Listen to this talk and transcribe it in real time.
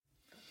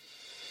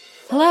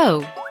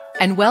Hello,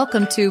 and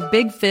welcome to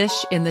Big Fish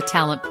in the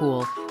Talent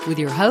Pool with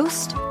your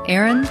host,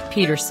 Erin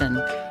Peterson,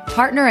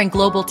 partner and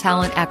global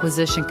talent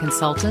acquisition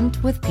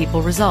consultant with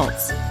People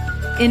Results.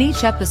 In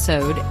each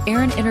episode,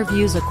 Erin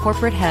interviews a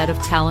corporate head of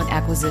talent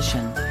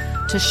acquisition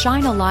to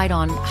shine a light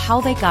on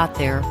how they got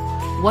there,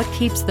 what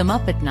keeps them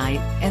up at night,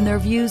 and their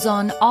views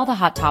on all the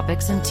hot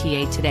topics in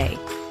TA today.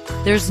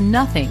 There's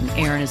nothing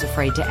Erin is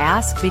afraid to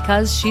ask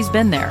because she's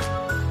been there.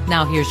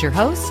 Now here's your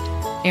host,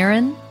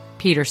 Erin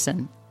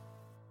Peterson.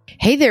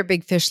 Hey there,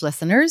 Big Fish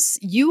listeners.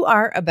 You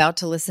are about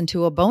to listen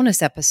to a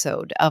bonus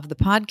episode of the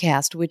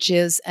podcast, which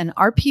is an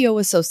RPO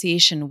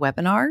Association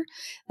webinar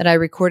that I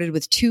recorded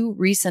with two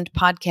recent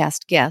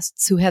podcast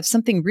guests who have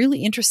something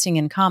really interesting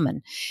in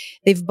common.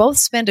 They've both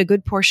spent a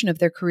good portion of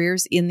their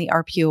careers in the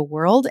RPO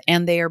world,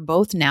 and they are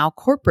both now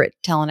corporate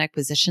talent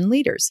acquisition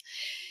leaders.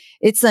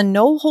 It's a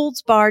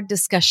no-holds-barred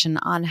discussion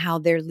on how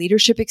their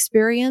leadership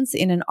experience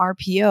in an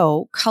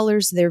RPO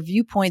colors their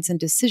viewpoints and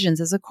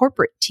decisions as a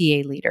corporate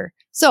TA leader.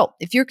 So,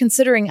 if you're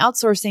considering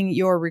outsourcing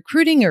your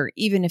recruiting, or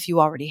even if you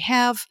already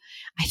have,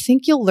 I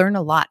think you'll learn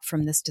a lot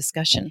from this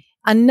discussion.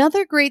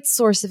 Another great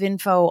source of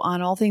info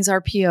on all things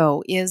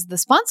RPO is the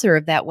sponsor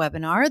of that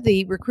webinar,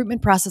 the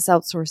Recruitment Process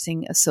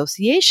Outsourcing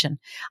Association.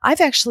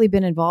 I've actually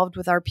been involved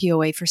with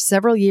RPOA for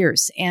several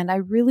years, and I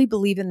really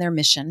believe in their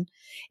mission.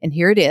 And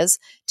here it is,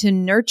 to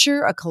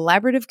nurture a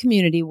collaborative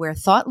community where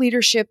thought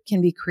leadership can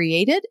be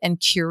created and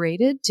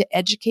curated to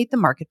educate the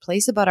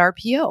marketplace about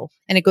RPO.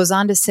 And it goes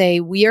on to say,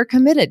 we are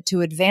committed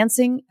to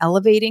advancing,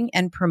 elevating,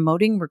 and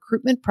promoting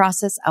recruitment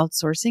process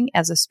outsourcing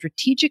as a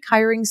strategic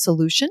hiring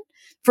solution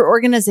for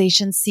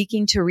organizations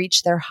seeking to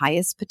reach their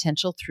highest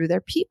potential through their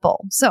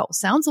people. So,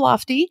 sounds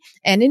lofty.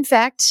 And in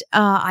fact,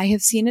 I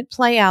have seen it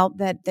play out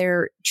that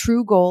their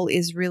true goal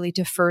is really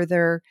to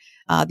further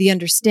the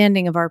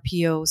understanding of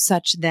RPO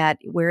such that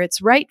where it's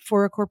right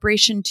for a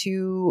corporation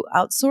to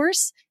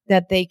outsource,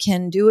 that they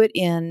can do it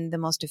in the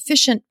most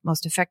efficient,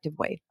 most effective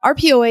way.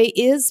 RPOA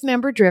is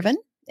member-driven,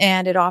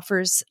 and it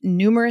offers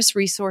numerous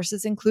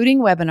resources,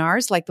 including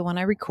webinars like the one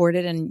I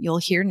recorded and you'll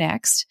hear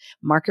next,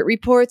 market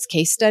reports,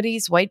 case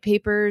studies, white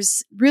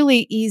papers,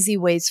 really easy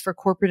ways for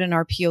corporate and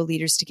RPO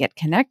leaders to get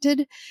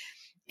connected.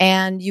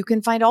 And you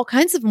can find all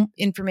kinds of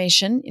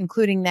information,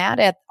 including that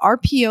at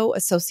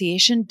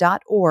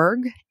rpoassociation.org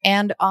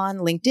and on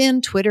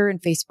LinkedIn, Twitter, and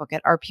Facebook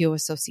at RPO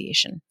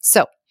Association.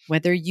 So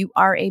whether you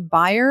are a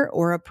buyer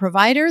or a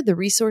provider, the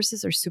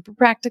resources are super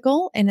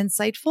practical and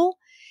insightful.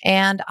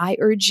 And I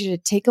urge you to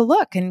take a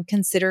look and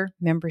consider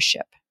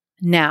membership.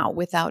 Now,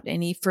 without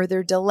any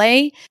further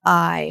delay,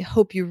 I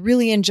hope you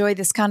really enjoy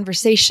this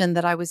conversation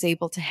that I was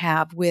able to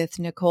have with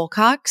Nicole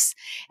Cox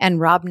and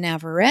Rob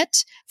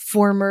Navarrete,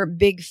 former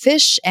Big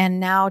Fish,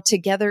 and now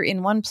together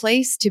in one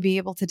place to be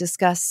able to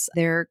discuss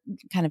their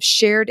kind of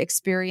shared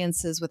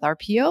experiences with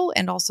RPO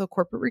and also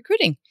corporate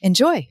recruiting.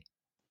 Enjoy.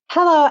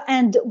 Hello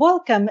and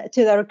welcome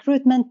to the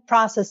Recruitment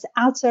Process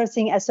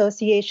Outsourcing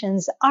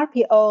Association's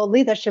RPO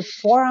Leadership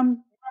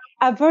Forum,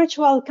 a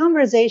virtual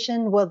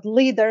conversation with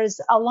leaders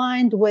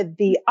aligned with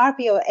the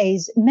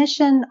RPOA's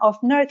mission of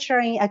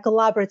nurturing a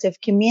collaborative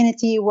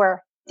community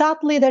where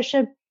thought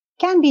leadership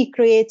can be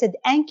created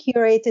and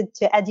curated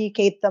to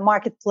educate the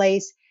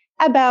marketplace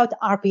about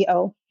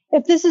RPO.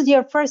 If this is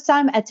your first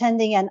time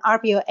attending an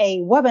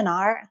RPOA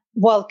webinar,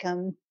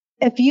 welcome.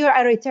 If you're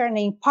a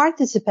returning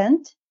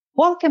participant,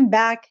 welcome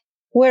back.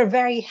 We're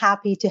very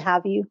happy to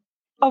have you.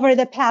 Over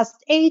the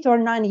past 8 or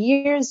 9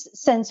 years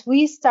since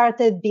we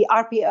started the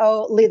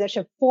RPO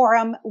Leadership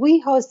Forum, we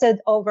hosted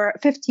over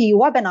 50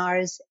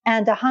 webinars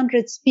and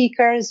 100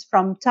 speakers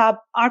from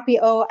top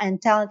RPO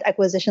and talent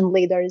acquisition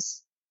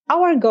leaders.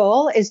 Our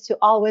goal is to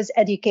always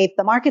educate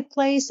the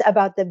marketplace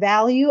about the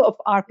value of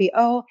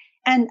RPO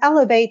and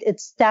elevate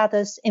its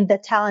status in the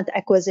talent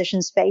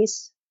acquisition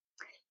space.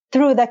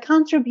 Through the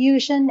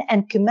contribution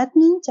and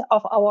commitment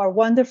of our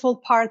wonderful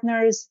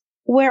partners,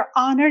 we're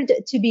honored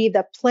to be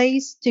the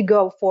place to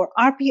go for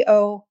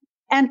RPO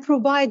and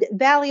provide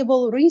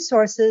valuable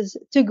resources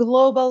to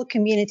global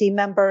community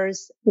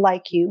members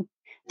like you.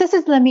 This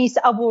is Lamis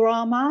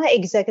Aburama,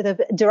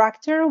 Executive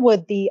Director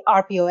with the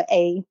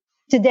RPOA.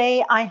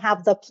 Today, I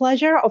have the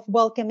pleasure of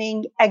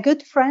welcoming a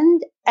good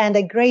friend and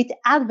a great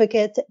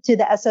advocate to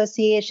the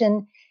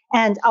association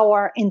and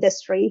our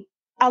industry,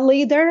 a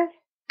leader,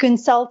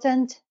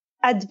 consultant,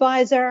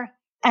 advisor,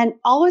 and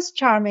always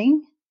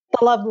charming,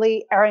 the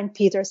lovely Erin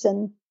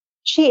Peterson.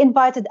 She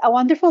invited a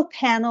wonderful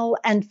panel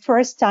and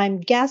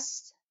first-time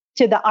guests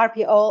to the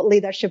RPO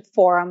Leadership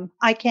Forum.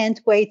 I can't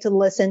wait to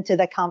listen to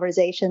the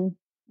conversation.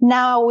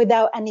 Now,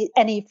 without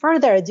any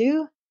further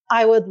ado,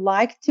 I would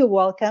like to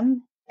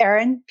welcome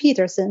Erin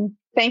Peterson.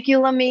 Thank you,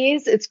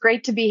 Lamise. It's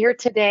great to be here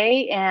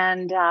today,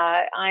 and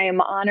I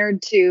am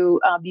honored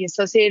to be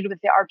associated with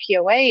the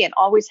RPOA and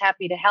always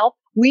happy to help.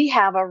 We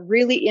have a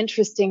really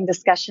interesting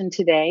discussion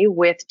today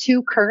with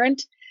two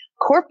current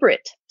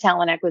corporate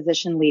talent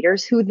acquisition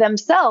leaders who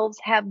themselves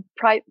have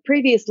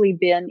previously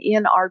been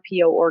in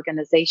RPO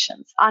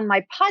organizations. On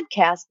my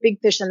podcast, Big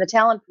Fish in the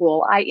Talent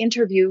Pool, I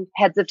interview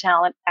heads of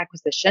talent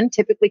acquisition,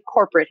 typically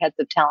corporate heads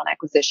of talent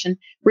acquisition,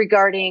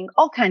 regarding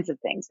all kinds of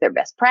things, their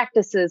best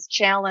practices,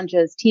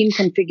 challenges, team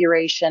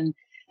configuration.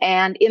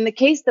 And in the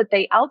case that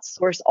they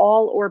outsource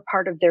all or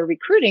part of their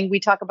recruiting, we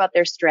talk about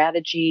their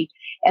strategy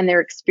and their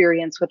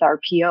experience with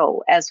RPO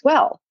as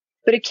well.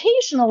 But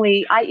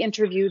occasionally I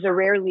interview the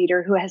rare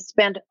leader who has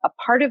spent a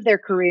part of their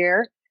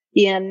career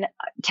in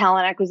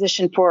talent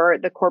acquisition for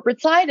the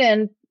corporate side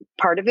and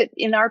part of it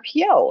in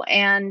RPO.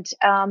 And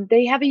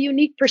they have a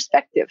unique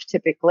perspective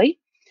typically,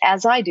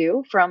 as I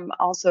do, from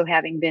also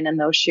having been in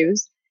those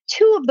shoes.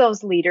 Two of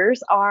those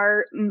leaders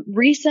are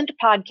recent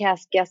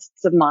podcast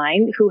guests of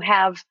mine who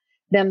have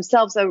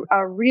themselves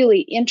a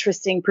really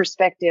interesting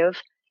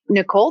perspective.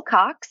 Nicole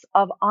Cox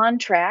of On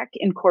Track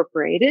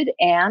Incorporated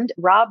and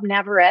Rob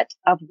Navarrete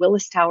of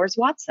Willis Towers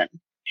Watson.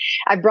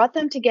 I brought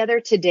them together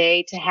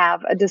today to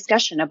have a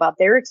discussion about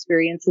their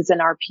experiences in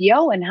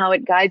RPO and how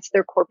it guides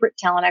their corporate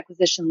talent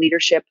acquisition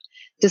leadership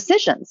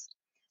decisions.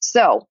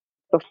 So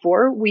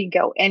before we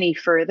go any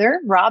further,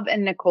 Rob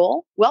and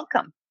Nicole,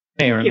 welcome.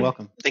 Hey, Aaron,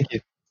 welcome. Thank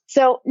you.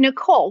 So,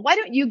 Nicole, why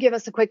don't you give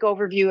us a quick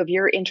overview of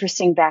your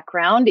interesting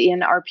background in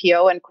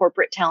RPO and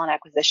corporate talent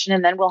acquisition,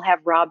 and then we'll have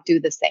Rob do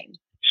the same.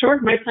 Sure,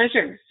 my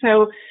pleasure.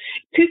 So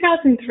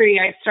 2003,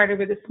 I started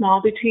with a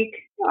small boutique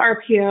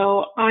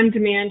RPO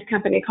on-demand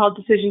company called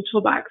Decision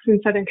Toolbox in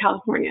Southern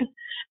California.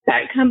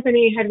 That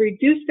company had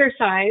reduced their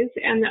size,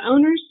 and the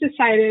owners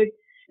decided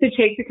to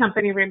take the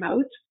company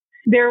remote.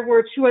 There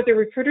were two other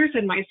recruiters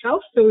and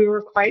myself, so we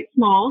were quite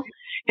small.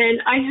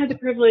 And I had the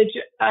privilege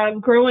of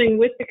growing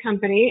with the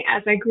company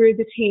as I grew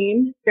the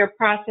team, their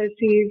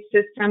processes,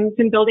 systems,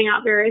 and building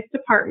out various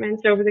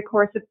departments over the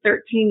course of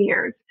 13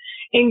 years,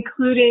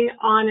 including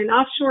on and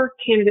offshore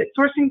candidate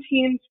sourcing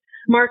teams,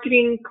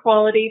 marketing,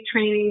 quality,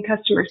 training,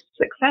 customer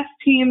success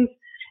teams,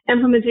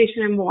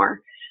 implementation, and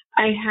more.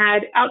 I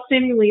had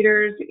outstanding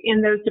leaders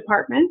in those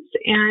departments.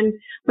 And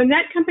when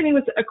that company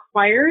was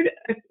acquired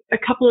a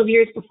couple of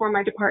years before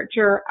my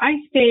departure, I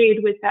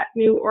stayed with that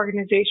new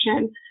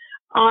organization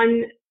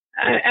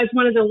as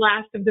one of the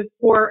last of the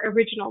four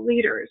original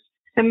leaders.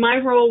 And my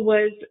role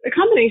was a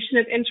combination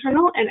of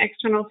internal and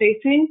external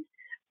facing,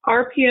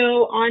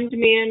 RPO,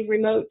 on-demand,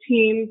 remote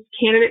teams,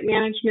 candidate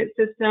management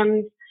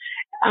systems,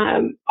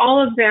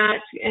 all of that,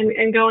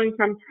 and going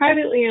from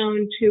privately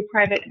owned to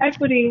private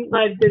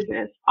equity-led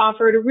business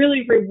offered a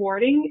really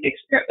rewarding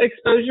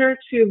exposure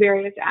to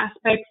various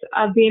aspects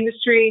of the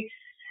industry.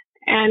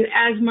 And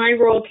as my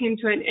role came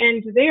to an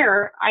end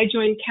there, I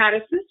joined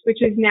Cadasys,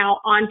 which is now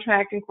On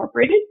Track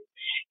Incorporated,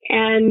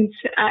 and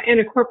in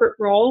a corporate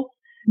role,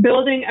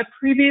 building a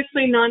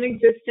previously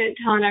non-existent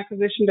talent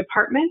acquisition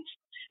department.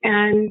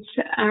 And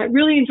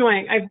really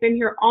enjoying. I've been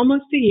here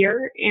almost a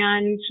year,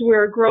 and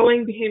we're a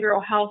growing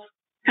behavioral health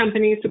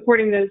company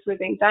supporting those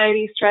with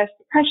anxiety, stress,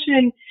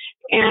 depression,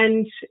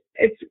 and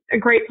it's a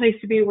great place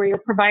to be where you're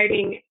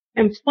providing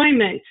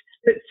employment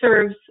that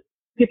serves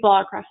people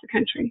all across the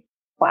country.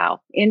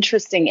 Wow.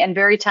 Interesting and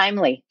very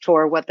timely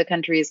for what the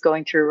country is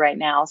going through right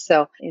now.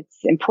 So it's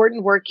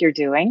important work you're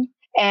doing.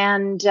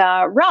 And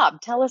Rob,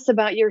 tell us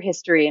about your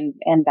history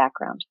and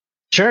background.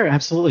 Sure,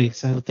 absolutely.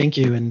 So thank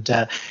you. And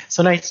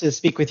so nice to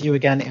speak with you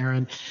again,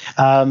 Aaron.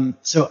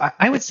 So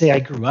I would say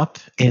I grew up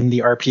in the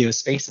RPO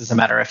space, as a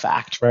matter of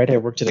fact, right? I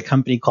worked at a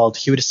company called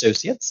Hewitt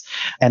Associates.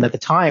 And at the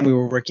time, we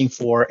were working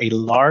for a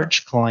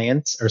large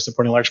client or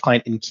supporting a large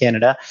client in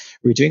Canada.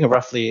 We were doing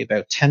roughly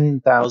about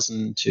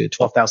 10,000 to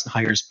 12,000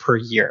 hires per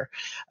year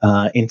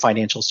in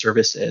financial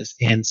services.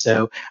 And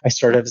so I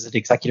started as an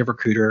executive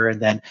recruiter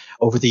and then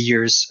over the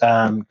years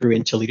grew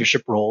into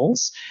leadership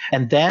roles.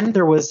 And then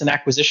there was an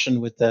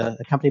acquisition with a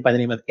company by the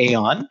name of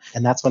Aon.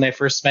 And that's when I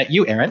first met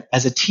you, Aaron.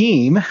 As a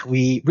team,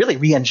 we really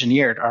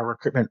re-engineered our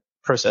recruitment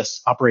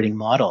process operating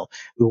model.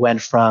 We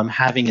went from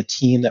having a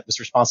team that was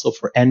responsible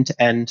for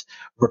end-to-end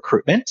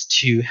recruitment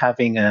to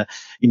having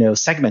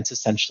segments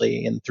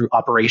essentially, and through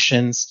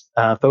operations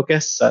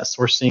focus,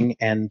 sourcing,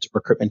 and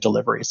recruitment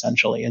delivery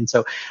essentially. And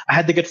so I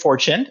had the good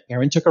fortune,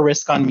 Aaron took a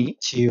risk on me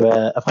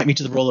to appoint me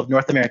to the role of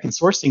North American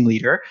sourcing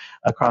leader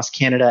across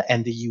Canada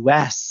and the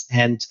US.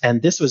 And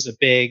this was a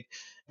big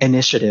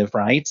initiative,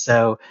 right?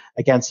 So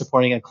again,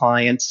 supporting a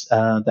client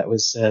that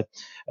was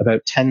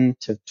about 10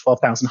 to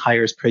 12,000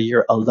 hires per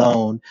year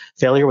alone,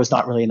 failure was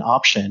not really an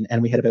option.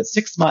 And we had about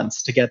 6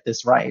 months to get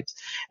this right.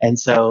 And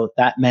so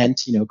that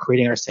meant,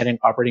 creating our standard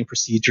operating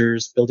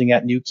procedures, building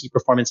out new key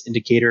performance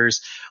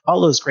indicators,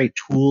 all those great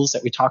tools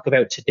that we talk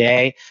about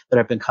today that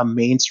have become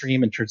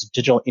mainstream in terms of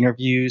digital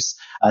interviews,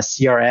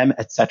 CRM,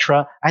 et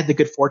cetera. I had the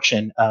good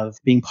fortune of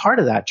being part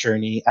of that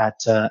journey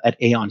at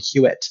Aon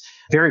Hewitt.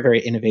 Very, very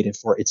innovative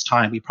for its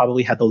time. We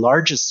probably had the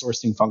largest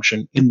sourcing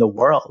function in the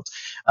world.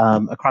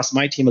 Across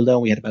my team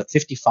alone, we had about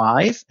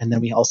 55, and then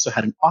we also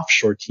had an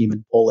offshore team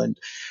in Poland.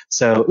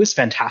 So it was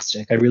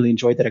fantastic. I really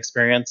enjoyed that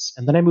experience.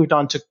 And then I moved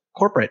on to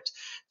corporate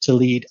to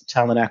lead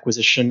talent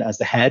acquisition as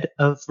the head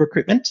of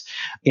recruitment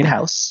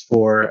in-house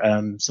for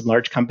some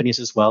large companies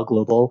as well,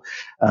 global,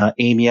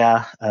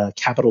 AMIA,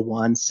 Capital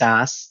One,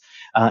 SAS.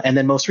 And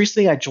then most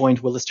recently, I joined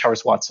Willis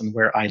Towers Watson,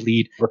 where I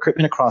lead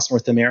recruitment across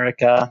North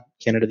America,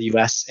 Canada, the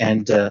US,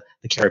 and the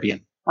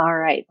Caribbean. All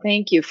right.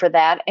 Thank you for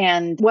that.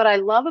 And what I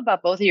love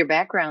about both of your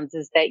backgrounds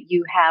is that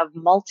you have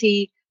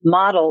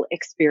multi-model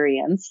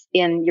experience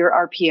in your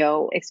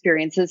RPO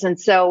experiences. And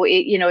so,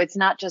 it's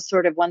not just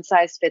sort of one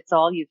size fits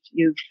all.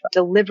 You've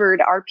delivered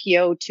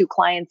RPO to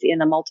clients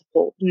in a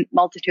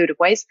multitude of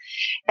ways,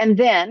 and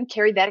then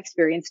carried that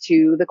experience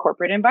to the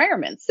corporate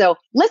environment. So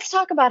let's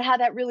talk about how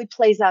that really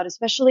plays out,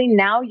 especially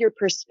now your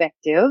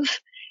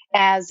perspective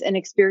as an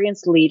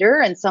experienced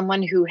leader and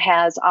someone who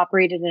has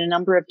operated in a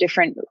number of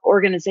different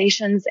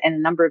organizations and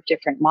a number of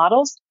different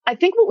models. I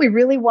think what we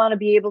really want to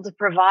be able to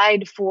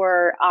provide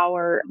for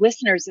our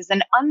listeners is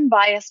an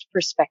unbiased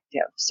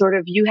perspective. Sort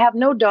of, you have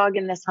no dog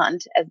in this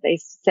hunt, as they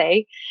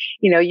say.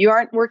 You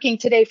aren't working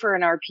today for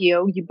an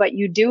RPO, but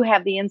you do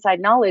have the inside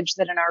knowledge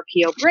that an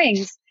RPO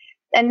brings.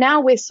 And now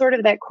with sort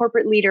of that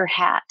corporate leader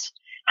hat,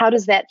 how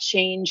does that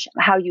change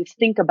how you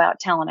think about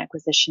talent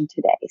acquisition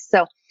today?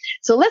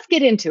 So let's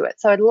get into it.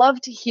 So I'd love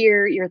to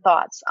hear your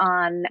thoughts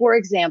on, for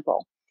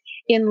example,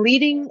 in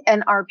leading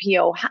an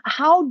RPO,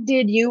 how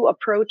did you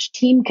approach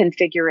team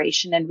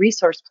configuration and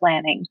resource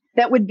planning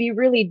that would be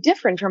really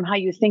different from how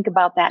you think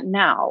about that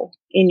now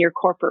in your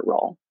corporate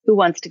role? Who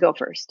wants to go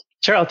first?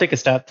 Sure, I'll take a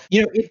step.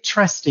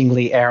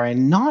 Interestingly,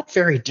 Aaron, not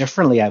very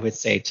differently, I would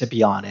say, to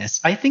be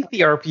honest. I think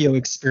the RPO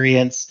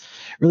experience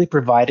really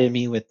provided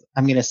me with,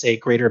 I'm going to say,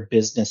 greater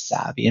business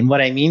savvy. And what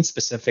I mean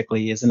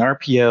specifically is an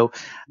RPO,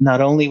 not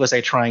only was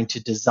I trying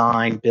to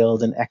design,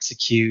 build, and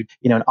execute,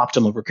 an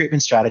optimal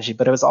recruitment strategy,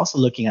 but I was also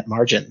looking at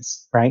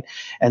margins, right?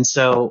 And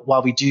so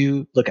while we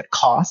do look at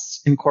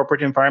costs in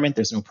corporate environment,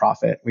 there's no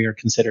profit. We are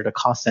considered a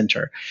cost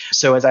center.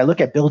 So as I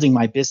look at building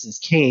my business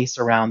case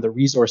around the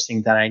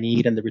resourcing that I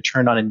need and the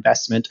return on investment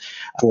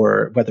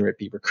for whether it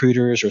be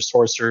recruiters or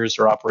sourcers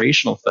or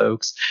operational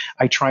folks,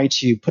 I try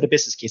to put a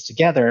business case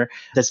together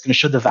that's going to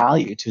show the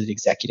value to the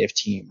executive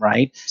team,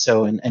 right?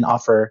 So, and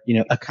offer,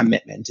 a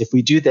commitment. If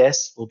we do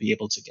this, we'll be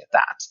able to get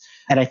that.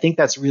 And I think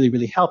that's really,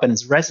 really helped. And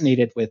it's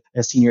resonated with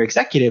senior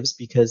executives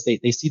because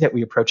they see that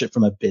we approach it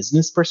from a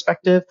business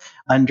perspective,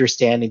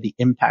 understanding the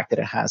impact that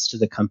it has to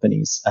the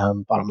company's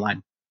bottom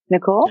line.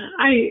 Nicole?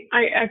 I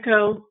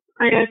echo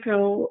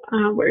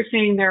what you're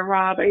saying there,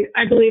 Rob.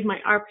 I believe my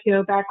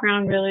RPO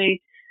background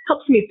really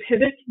helps me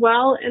pivot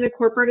well in a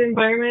corporate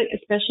environment,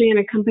 especially in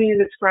a company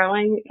that's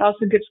growing. It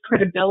also gives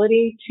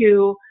credibility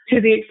to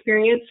the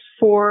experience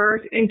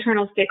for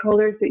internal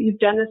stakeholders that you've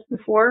done this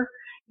before.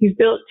 You've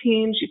built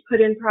teams, you've put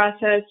in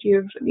process,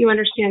 you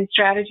understand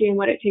strategy and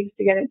what it takes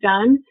to get it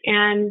done.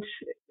 And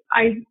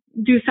I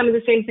do some of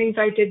the same things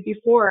I did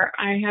before.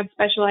 I have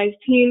specialized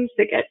teams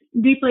that get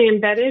deeply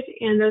embedded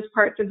in those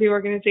parts of the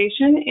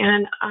organization.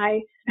 And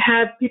I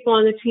have people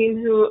on the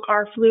team who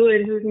are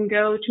fluid, who can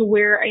go to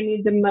where I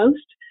need them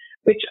most,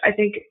 which I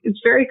think is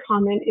very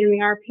common in the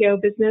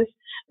RPO business.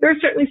 There are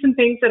certainly some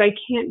things that I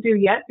can't do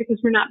yet because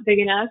we're not big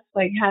enough,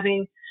 like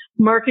having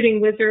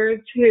marketing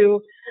wizards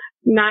who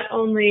not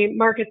only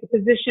market the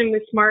position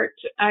with smart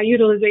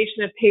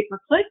utilization of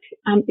pay-per-click.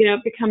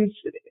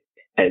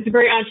 It's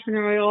very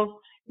entrepreneurial.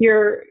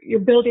 You're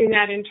building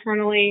that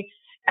internally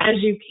as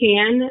you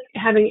can.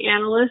 Having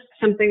analysts,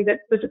 something that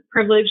was a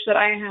privilege that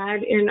I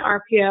had in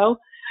RPO,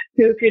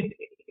 who could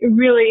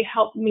really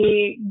help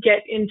me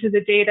get into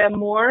the data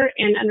more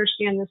and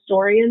understand the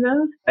story in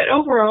those. But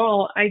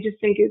overall, I just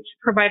think it's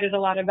provided a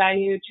lot of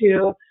value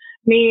to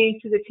me,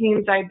 to the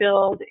teams I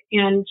build,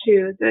 and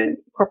to the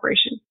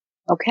corporation.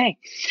 Okay.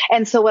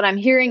 And so what I'm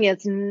hearing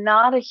is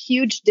not a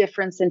huge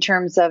difference in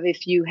terms of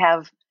if you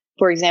have,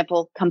 for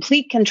example,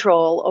 complete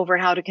control over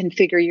how to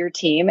configure your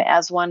team,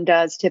 as one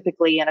does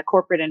typically in a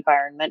corporate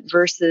environment,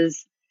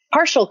 versus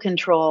partial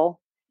control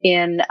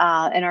in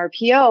an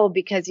RPO,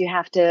 because you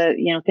have to,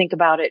 think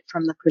about it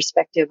from the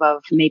perspective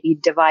of maybe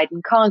divide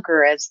and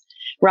conquer. As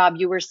Rob,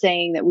 you were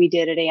saying that we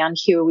did at Aon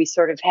Q, we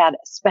sort of had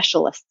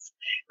specialists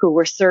who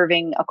were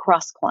serving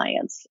across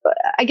clients. But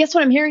I guess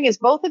what I'm hearing is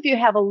both of you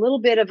have a little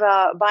bit of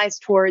a bias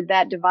toward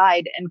that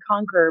divide and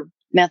conquer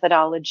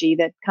methodology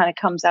that kind of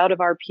comes out of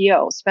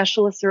RPO.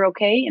 Specialists are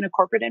okay in a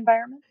corporate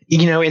environment?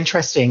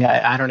 Interesting.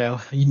 I don't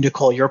know,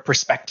 Nicole, your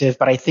perspective,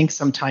 but I think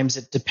sometimes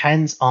it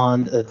depends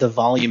on the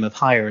volume of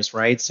hires,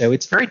 right? So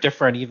it's very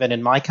different. Even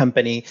in my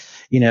company,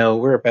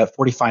 we're about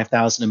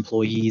 45,000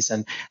 employees,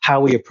 and how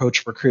we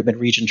approach recruitment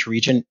region to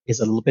region is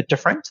a little bit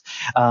different.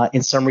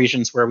 In some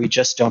regions where we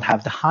just don't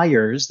have the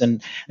hires, then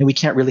we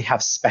can't really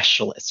have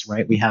specialists,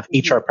 right? We have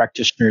HR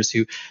practitioners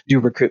who do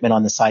recruitment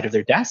on the side of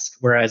their desk,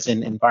 whereas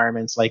in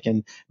environments like in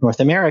in North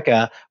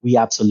America, we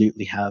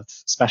absolutely have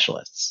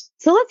specialists.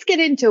 So let's get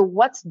into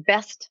what's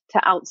best to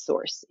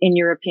outsource, in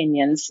your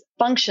opinions.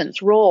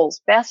 Functions, roles,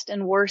 best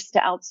and worst to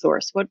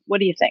outsource. What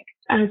do you think?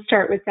 I'll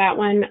start with that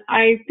one.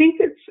 I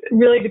think it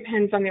really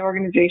depends on the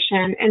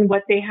organization and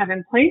what they have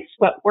in place,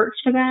 what works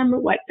for them,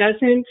 what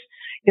doesn't.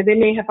 They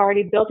may have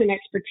already built an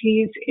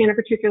expertise in a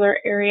particular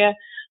area,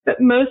 but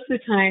most of the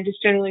time,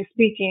 just generally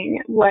speaking,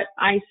 what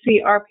I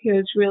see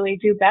RPOs really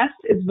do best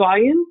is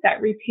volume, that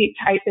repeat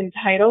type and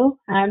title.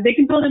 They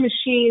can build a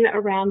machine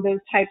around those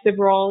types of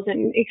roles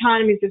and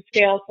economies of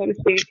scale, so to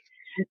speak.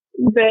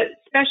 The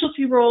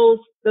specialty roles,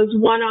 those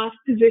one-off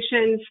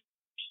positions,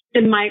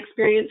 in my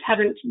experience,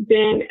 haven't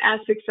been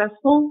as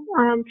successful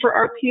for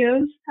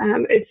RPOs.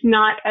 It's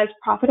not as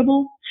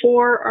profitable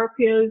for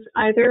RPOs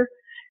either.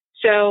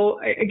 So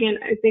again,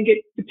 I think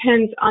it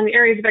depends on the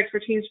areas of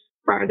expertise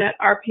for that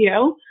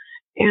RPO.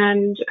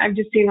 And I've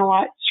just seen a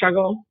lot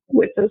struggle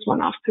with those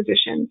one-off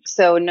positions.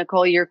 So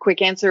Nicole, your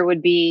quick answer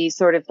would be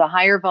sort of the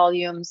higher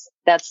volumes.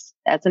 That's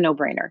a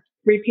no-brainer.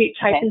 Repeat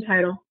type and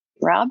title.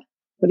 Rob,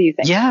 what do you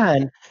think? Yeah,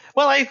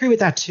 well, I agree with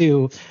that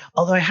too.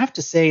 Although I have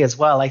to say as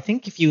well, I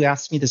think if you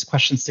asked me this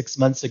question 6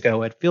 months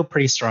ago, I'd feel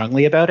pretty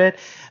strongly about it.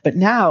 But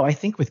now I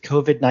think with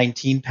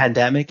COVID-19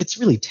 pandemic, it's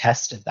really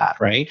tested that,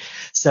 right?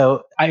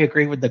 So I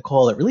agree with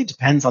Nicole. It really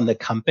depends on the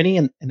company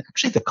and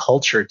actually the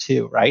culture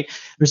too, right?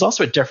 There's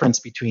also a difference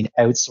between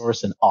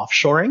outsource and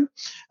offshoring.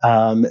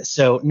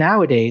 So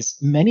nowadays,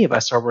 many of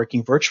us are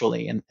working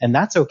virtually and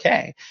that's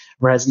okay.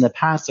 Whereas in the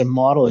past, the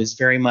model is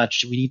very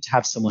much, we need to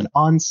have someone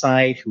on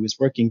site who is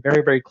working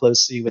very, very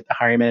closely with the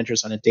hiring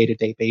managers on a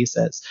day-to-day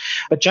basis.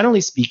 But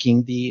generally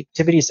speaking, the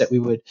activities that we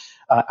would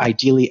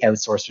ideally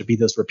outsource would be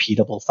those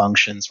repeatable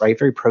functions, right?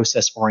 Very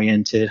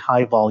process-oriented,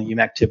 high-volume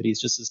activities,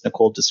 just as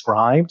Nicole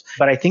described.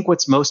 But I think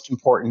what's most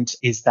important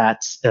is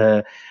that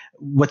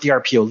what the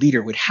RPO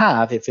leader would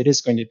have, if it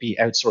is going to be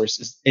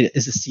outsourced,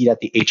 is a seat at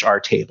the HR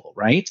table,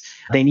 right?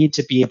 They need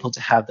to be able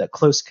to have that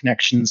close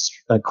connections,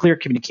 clear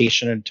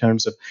communication in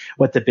terms of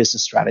what the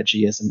business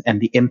strategy is and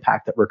the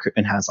impact that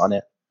recruitment has on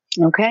it.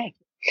 Okay.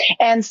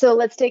 And so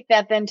let's take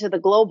that then to the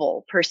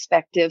global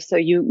perspective. So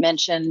you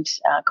mentioned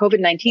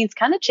COVID-19's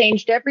kind of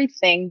changed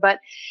everything, but,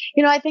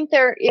 I think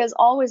there is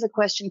always a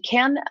question,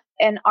 can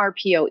an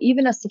RPO,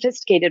 even a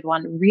sophisticated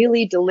one,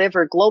 really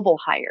deliver global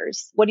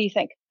hires? What do you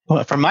think?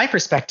 Well, from my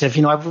perspective,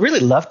 I would really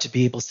love to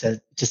be able to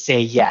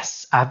say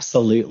yes,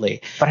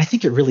 absolutely. But I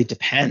think it really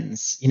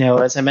depends.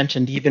 As I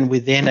mentioned, even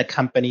within a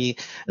company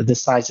the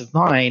size of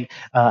mine,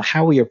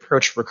 how we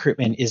approach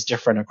recruitment is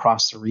different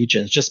across the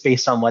regions, just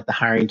based on what the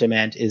hiring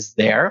demand is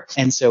there.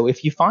 And so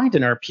if you find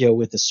an RPO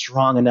with a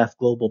strong enough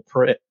global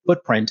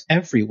footprint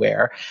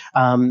everywhere,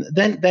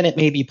 then it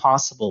may be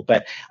possible.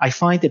 But I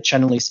find that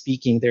generally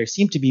speaking, there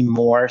seem to be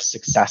more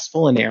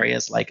successful in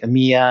areas like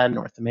EMEA,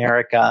 North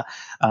America,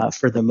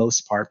 for the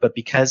most part. But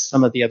because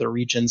some of the other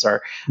regions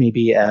are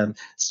maybe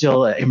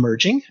still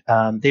emerging,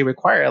 they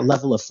require a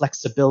level of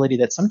flexibility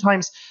that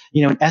sometimes,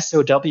 an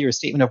SOW or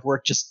statement of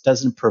work just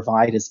doesn't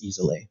provide as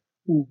easily.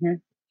 Mm-hmm.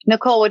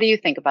 Nicole, what do you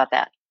think about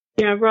that?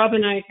 Yeah, Rob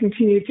and I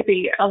continue to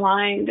be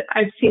aligned.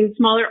 I've seen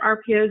smaller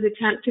RPOs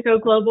attempt to go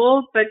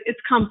global, but it's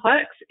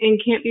complex and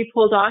can't be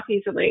pulled off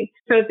easily.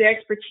 So if the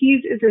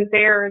expertise isn't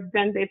there,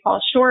 then they fall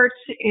short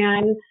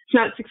and it's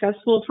not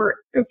successful for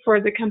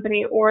the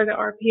company or the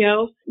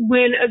RPO.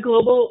 When a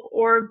global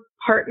org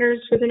partners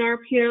with an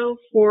RPO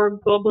for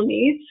global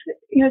needs,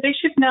 they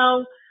should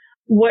know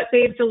what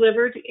they've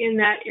delivered in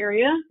that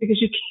area,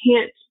 because you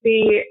can't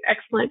be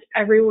excellent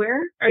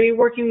everywhere. Are you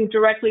working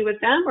directly with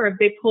them, or have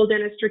they pulled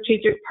in a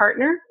strategic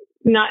partner?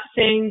 Not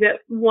saying that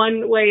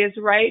one way is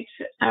right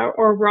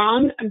or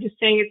wrong. I'm just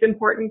saying it's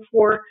important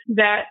for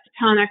that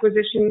talent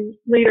acquisition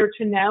leader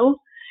to know.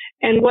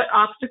 And what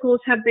obstacles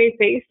have they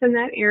faced in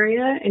that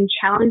area, and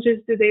challenges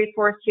do they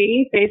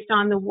foresee based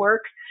on the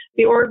work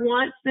the org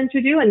wants them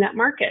to do in that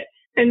market?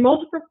 And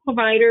multiple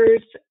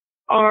providers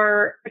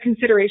are a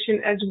consideration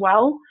as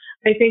well.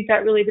 I think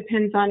that really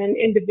depends on an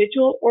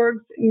individual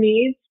org's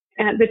needs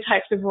and the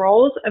types of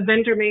roles. A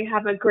vendor may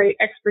have a great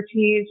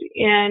expertise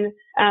in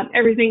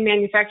everything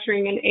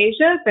manufacturing in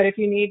Asia, but if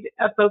you need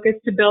a focus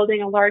to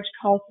building a large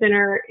call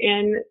center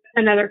in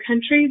another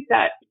country,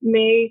 that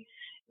may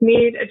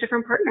need a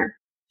different partner.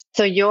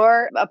 So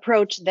your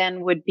approach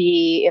then would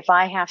be, if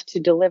I have to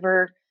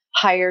deliver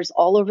hires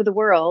all over the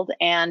world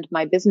and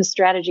my business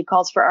strategy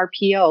calls for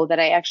RPO, that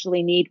I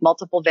actually need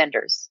multiple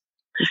vendors.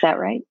 Is that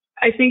right?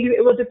 I think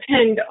it will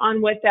depend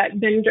on what that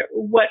vendor,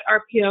 what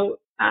RPO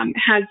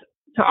has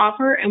to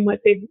offer and what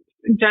they've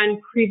done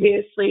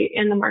previously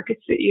in the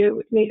markets that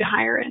you need to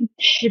hire in.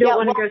 You don't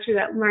want to go through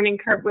that learning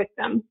curve with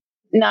them.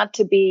 Not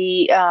to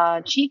be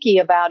cheeky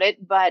about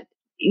it, but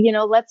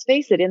let's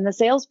face it, in the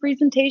sales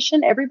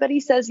presentation, everybody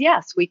says,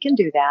 yes, we can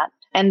do that.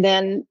 And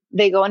then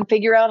they go and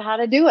figure out how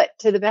to do it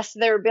to the best of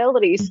their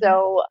ability. Mm-hmm.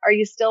 So are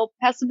you still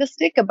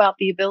pessimistic about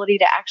the ability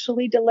to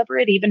actually deliver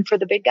it, even for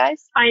the big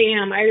guys? I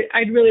am.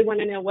 I'd really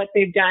want to know what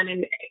they've done.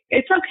 And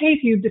it's okay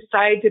if you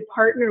decide to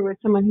partner with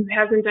someone who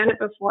hasn't done it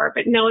before,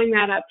 but knowing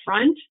that up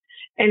front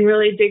and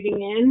really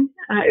digging in.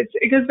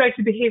 It goes back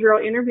to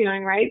behavioral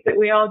interviewing, right? That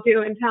we all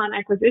do in talent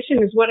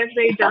acquisition is what have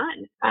they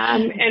done?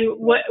 And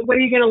what are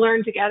you going to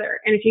learn together?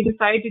 And if you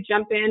decide to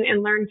jump in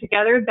and learn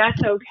together,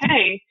 that's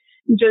okay.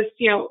 Just,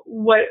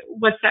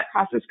 what's that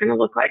process going to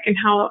look like and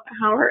how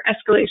are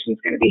escalations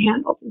going to be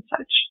handled and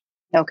such?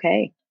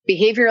 Okay.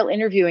 Behavioral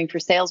interviewing for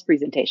sales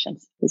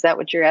presentations. Is that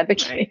what you're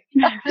advocating?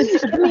 Right.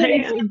 Give me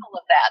an example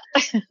of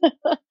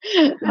that.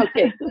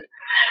 Okay.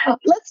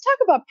 Let's talk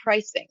about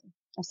pricing.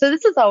 So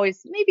this is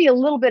always maybe a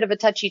little bit of a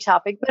touchy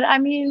topic, but I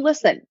mean,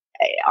 listen,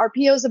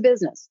 RPO is a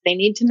business. They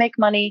need to make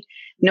money.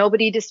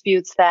 Nobody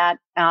disputes that.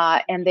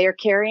 And they're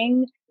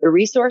carrying the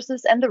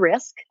resources and the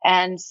risk.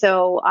 And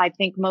so I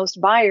think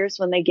most buyers,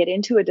 when they get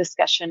into a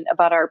discussion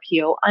about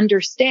RPO,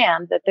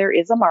 understand that there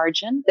is a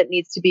margin that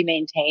needs to be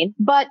maintained.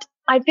 But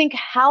I think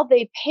how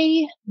they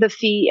pay the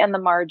fee and the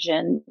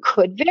margin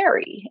could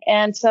vary.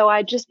 And so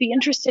I'd just be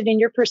interested in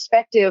your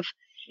perspective.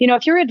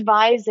 If you're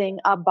advising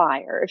a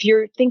buyer, if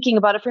you're thinking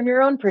about it from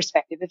your own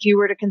perspective, if you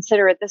were to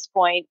consider at this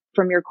point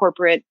from your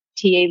corporate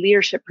TA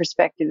leadership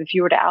perspective, if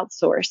you were to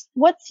outsource,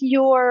 what's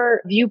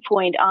your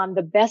viewpoint on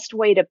the best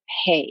way to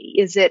pay?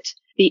 Is it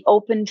the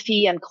open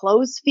fee and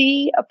close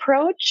fee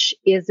approach?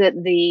 Is it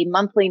the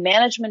monthly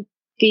management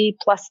fee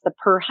plus the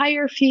per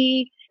hire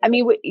fee? I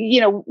mean,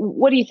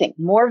 what do you think?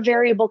 More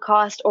variable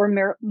cost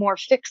or more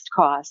fixed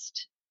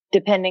cost,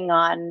 depending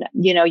on,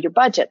 your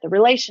budget, the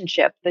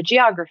relationship, the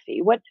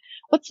geography?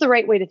 What's the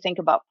right way to think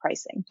about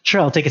pricing?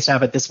 Sure, I'll take a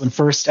stab at this one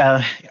first.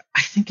 I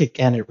think,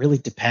 again, it really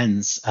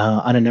depends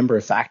on a number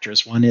of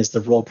factors. One is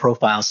the role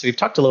profile. So we've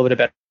talked a little bit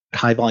about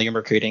high volume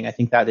recruiting. I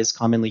think that is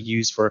commonly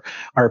used for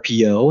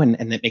RPO,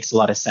 and it makes a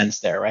lot of sense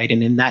there, right?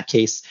 And in that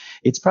case,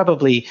 it's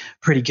probably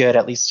pretty good,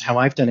 at least how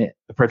I've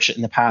approached it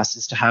in the past,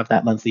 is to have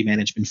that monthly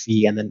management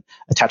fee and then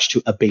attached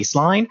to a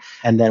baseline,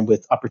 and then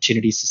with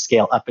opportunities to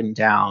scale up and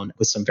down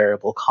with some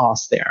variable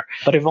costs there.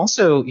 But I've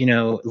also,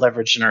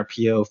 leveraged an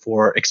RPO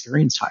for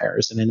experienced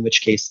hires, and in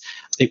which case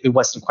it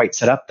wasn't quite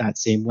set up that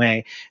same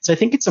way. So I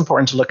think it's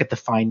important to look at the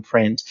fine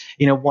print.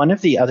 One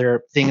of the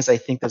other things I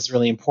think that's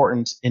really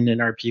important in an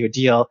RPO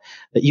deal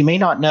that you may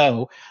not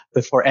know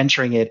before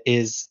entering it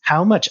is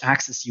how much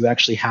access you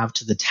actually have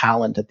to the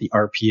talent that the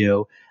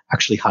RPO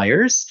actually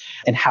hires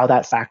and how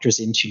that factors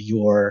into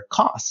your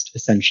cost,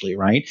 essentially,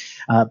 right?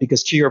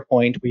 Because to your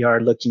point, we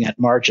are looking at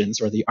margins,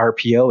 or the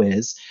RPO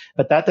is,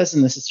 but that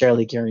doesn't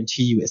necessarily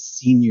guarantee you a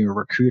senior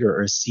recruiter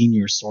or a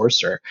senior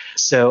sourcer.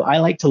 So I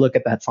like to look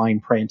at that fine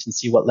print and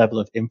see what level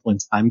of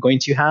influence I'm going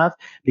to have,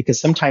 because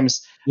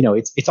sometimes,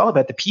 it's all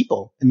about the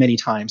people many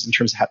times in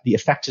terms of the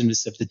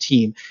effectiveness of the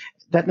team.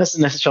 That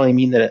doesn't necessarily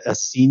mean that a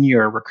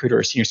senior recruiter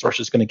or senior sourcer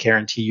is going to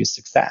guarantee you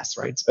success,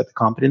 right? It's about the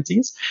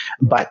competencies.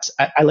 But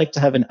I like to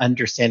have an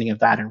understanding of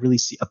that and really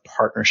see a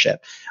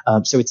partnership.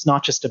 So it's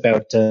not just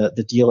about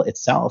the deal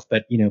itself,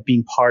 but,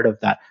 being part of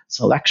that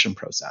selection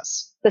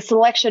process. The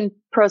selection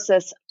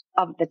process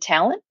of the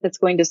talent that's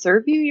going to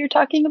serve you, you're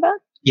talking about?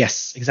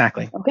 Yes,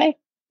 exactly. Okay.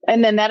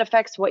 And then that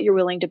affects what you're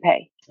willing to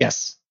pay.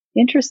 Yes.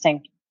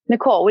 Interesting.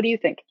 Nicole, what do you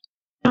think?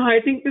 I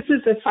think this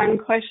is a fun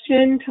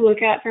question to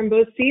look at from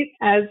both seats.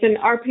 As an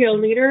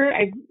RPO leader,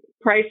 I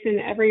price in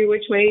every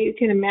which way you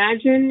can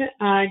imagine,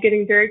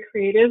 getting very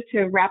creative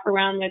to wrap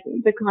around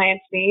the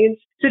client's needs.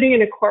 Sitting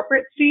in a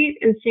corporate seat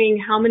and seeing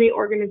how many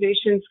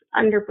organizations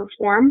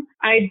underperform,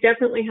 I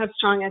definitely have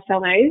strong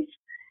SLAs,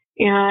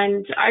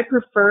 and I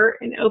prefer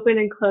an open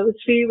and closed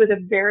fee with a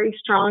very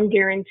strong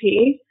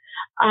guarantee.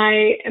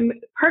 I am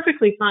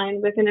perfectly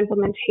fine with an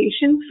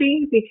implementation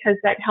fee because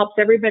that helps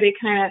everybody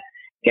kind of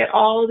get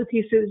all the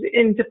pieces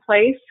into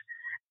place.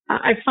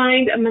 I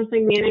find a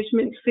monthly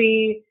management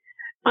fee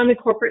on the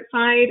corporate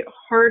side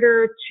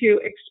harder to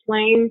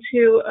explain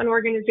to an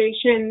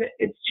organization.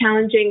 It's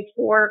challenging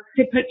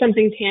to put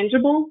something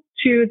tangible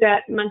to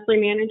that monthly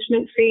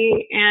management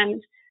fee.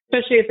 And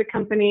especially if the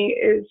company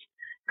is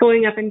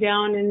going up and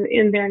down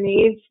in their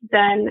needs,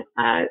 then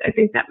I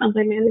think that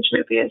monthly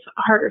management fee is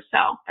a harder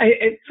sell.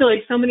 I feel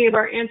like so many of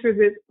our answers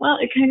is, well,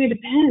 it kind of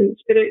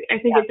depends, but I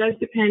think it does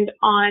depend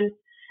on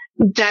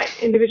that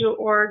individual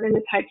org and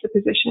the types of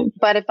positions.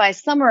 But if I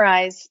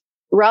summarize,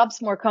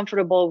 Rob's more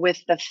comfortable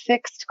with the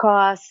fixed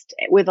cost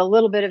with a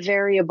little bit of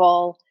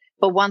variable,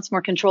 but wants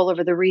more control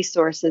over the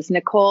resources.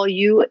 Nicole,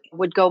 you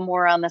would go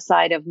more on the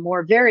side of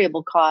more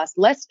variable cost,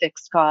 less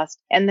fixed cost,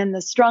 and then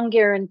the strong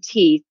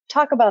guarantee.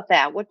 Talk about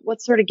that.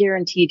 What sort of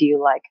guarantee do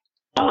you like?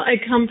 Well, I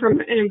come from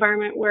an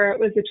environment where it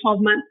was a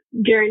 12-month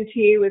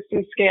guarantee with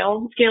some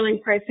scaling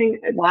pricing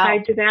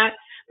tied to that.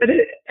 But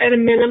at a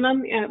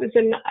minimum, it was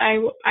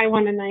I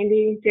want a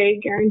 90-day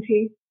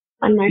guarantee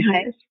on my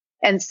hires.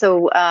 And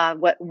so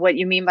what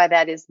you mean by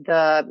that is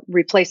the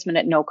replacement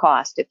at no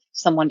cost if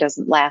someone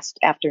doesn't last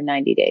after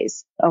 90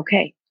 days.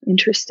 Okay,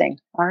 interesting.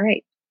 All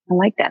right. I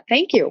like that.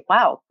 Thank you.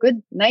 Wow.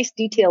 Good, nice,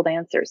 detailed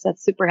answers.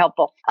 That's super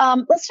helpful.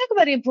 Let's talk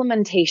about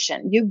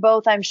implementation. You've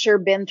both, I'm sure,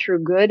 been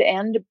through good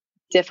and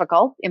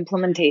difficult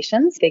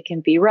implementations. They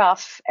can be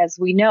rough, as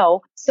we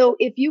know. So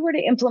if you were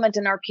to implement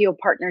an RPO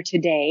partner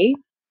today,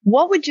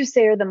 what would you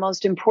say are the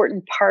most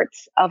important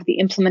parts of the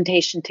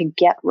implementation to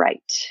get right?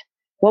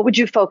 What would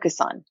you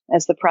focus on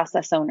as the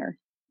process owner?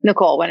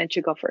 Nicole, why don't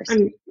you go first?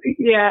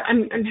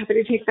 I'm happy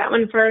to take that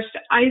one first.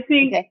 I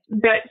think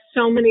that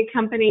so many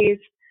companies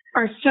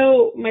are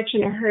so much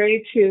in a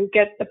hurry to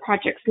get the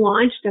projects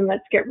launched and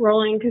let's get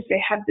rolling because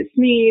they have this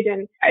need.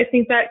 And I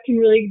think that can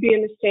really be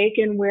a mistake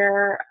and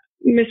where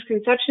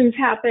misconceptions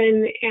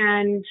happen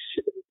and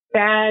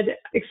bad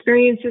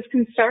experiences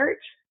can start.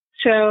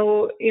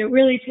 So,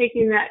 really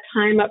taking that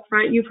time up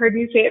front. You've heard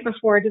me say it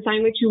before,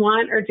 design what you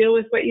want or deal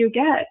with what you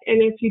get.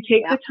 And if you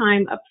take the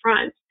time up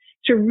front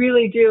to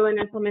really do an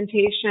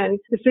implementation,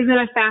 this isn't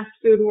a fast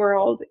food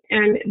world,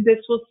 and this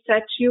will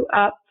set you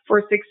up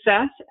for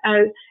success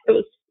as it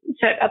will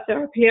set up the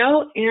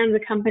RPO and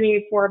the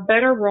company for a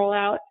better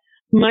rollout,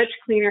 much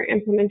cleaner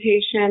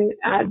implementation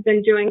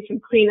than doing some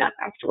cleanup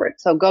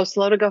afterwards. So go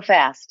slow to go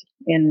fast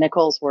in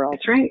Nicole's world.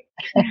 That's right.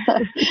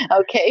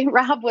 Okay,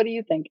 Rob, what do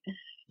you think?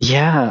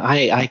 Yeah,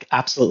 I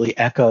absolutely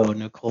echo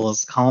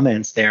Nicole's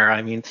comments there.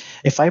 I mean,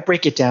 if I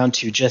break it down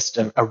to just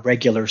a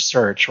regular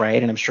search,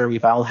 right? And I'm sure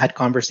we've all had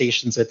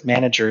conversations with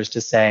managers to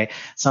say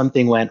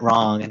something went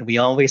wrong. And we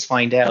always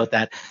find out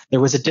that there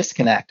was a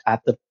disconnect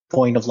at the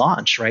point of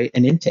launch, right?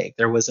 An intake.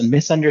 There was a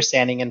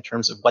misunderstanding in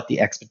terms of what the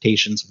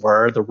expectations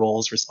were, the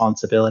roles,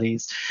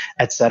 responsibilities,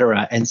 et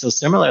cetera. And so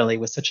similarly,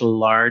 with such a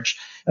large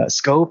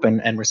scope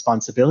and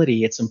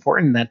responsibility, it's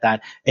important that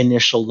that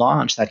initial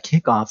launch, that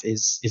kickoff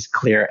is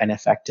clear and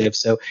effective.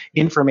 So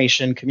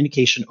information,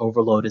 communication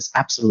overload is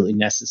absolutely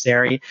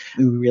necessary.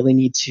 We really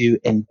need to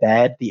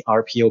embed the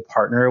RPO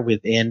partner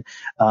within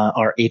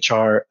our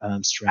HR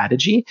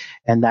strategy.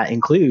 And that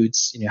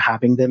includes,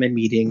 having them in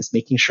meetings,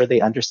 making sure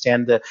they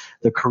understand the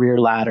career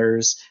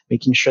ladders,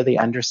 making sure they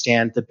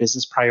understand the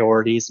business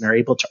priorities and are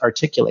able to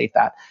articulate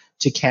that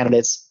to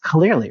candidates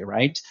clearly,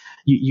 right?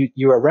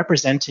 You are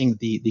representing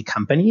the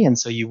company, and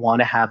so you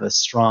want to have a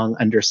strong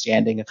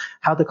understanding of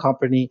how the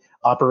company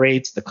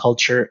operates, the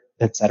culture,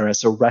 et cetera.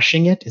 So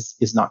rushing it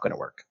is not going to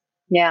work.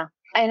 Yeah.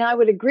 And I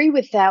would agree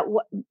with that.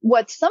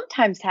 What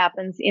sometimes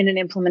happens in an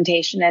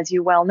implementation, as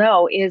you well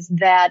know, is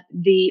that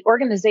the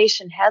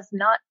organization has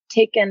not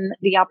taken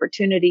the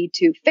opportunity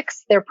to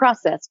fix their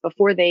process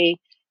before they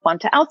want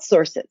to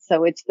outsource it.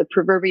 So it's the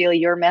proverbial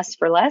your mess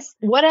for less.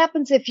 What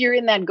happens if you're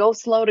in that go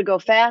slow to go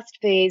fast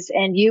phase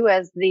and you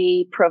as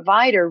the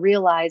provider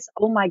realize,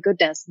 oh my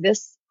goodness,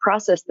 this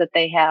process that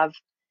they have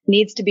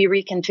needs to be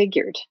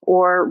reconfigured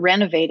or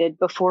renovated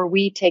before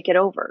we take it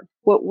over?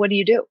 What do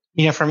you do?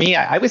 For me,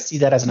 I would see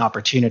that as an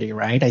opportunity,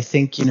 right? I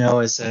think,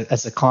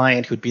 as a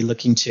client who'd be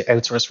looking to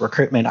outsource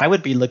recruitment, I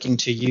would be looking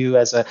to you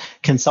as a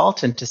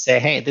consultant to say,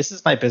 hey, this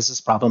is my business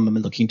problem I'm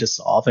looking to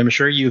solve. I'm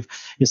sure you've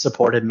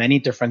supported many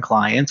different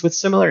clients with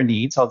similar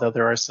needs, although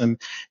there are some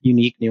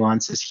unique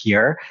nuances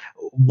here.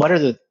 What are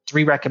the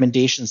 3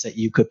 recommendations that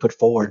you could put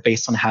forward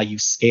based on how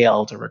you've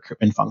scaled a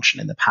recruitment function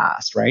in the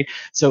past, right?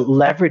 So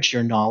leverage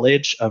your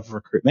knowledge of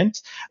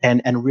recruitment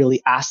and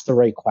really ask the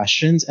right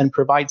questions and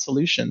provide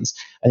solutions.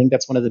 I think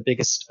that's one of the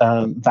biggest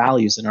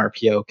values an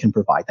RPO can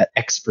provide, that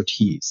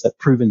expertise, that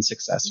proven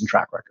success and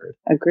track record.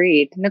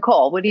 Agreed.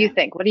 Nicole, what do you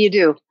think? What do you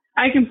do?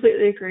 I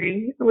completely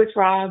agree with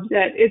Rob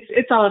that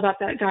it's all about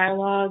that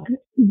dialogue.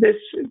 This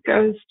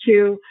goes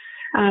to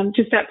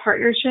just that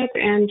partnership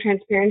and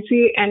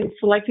transparency and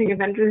selecting a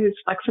vendor who's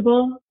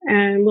flexible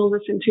and will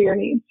listen to your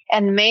needs.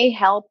 And may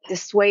help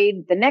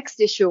dissuade the next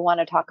issue I want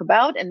to talk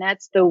about, and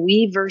that's the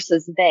we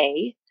versus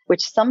they,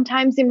 which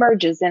sometimes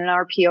emerges in an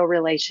RPO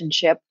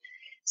relationship.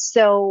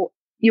 So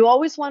you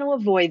always want to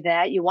avoid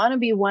that. You want to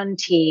be one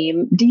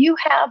team. Do you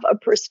have a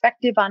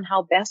perspective on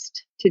how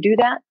best to do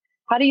that?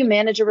 How do you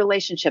manage a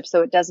relationship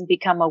so it doesn't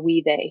become a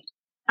we they?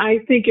 I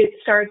think it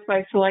starts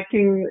by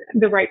selecting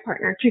the right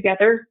partner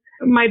together.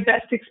 My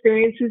best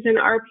experiences in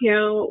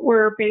RPO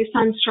were based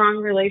on strong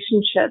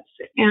relationships,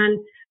 and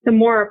the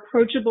more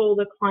approachable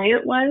the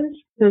client was,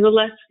 the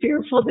less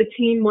fearful the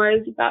team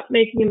was about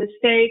making a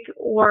mistake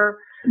or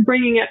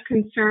bringing up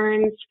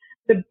concerns,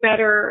 the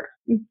better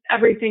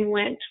everything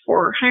went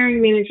for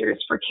hiring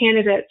managers, for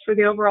candidates, for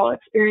the overall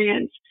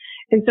experience.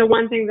 And so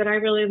one thing that I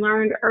really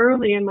learned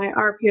early in my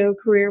RPO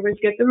career was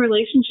get the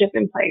relationship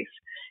in place.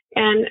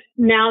 And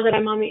now that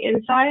I'm on the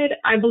inside,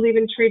 I believe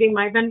in treating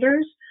my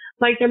vendors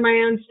like they're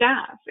my own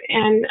staff.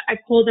 And I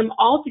pull them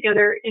all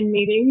together in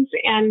meetings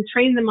and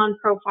train them on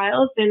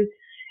profiles and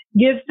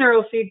give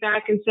thorough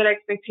feedback and set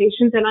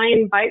expectations. And I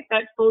invite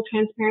that full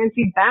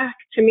transparency back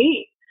to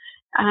me.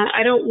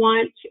 I don't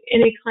want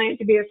any client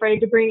to be afraid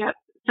to bring up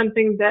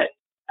something that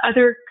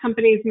other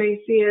companies may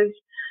see as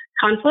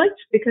conflict,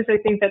 because I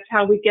think that's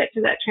how we get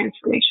to that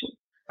transformation.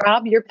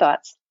 Rob, your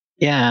thoughts?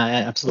 Yeah, I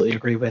absolutely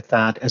agree with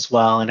that as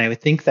well. And I would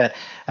think that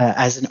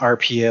as an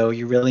RPO,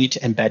 you really need to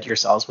embed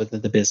yourselves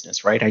within the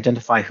business, right?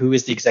 Identify who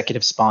is the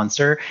executive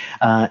sponsor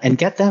and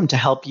get them to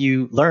help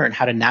you learn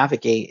how to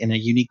navigate in a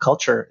unique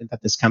culture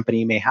that this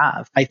company may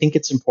have. I think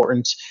it's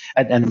important,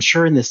 and I'm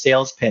sure in the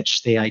sales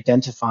pitch, they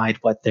identified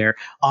what their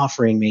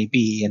offering may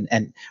be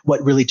and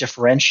what really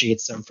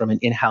differentiates them from an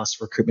in-house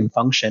recruitment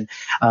function.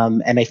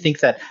 And I think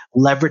that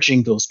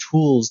leveraging those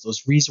tools,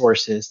 those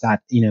resources,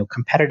 that,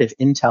 competitive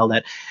intel,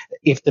 that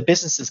if the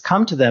businesses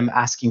come to them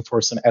asking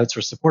for some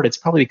outsourced support, it's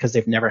probably because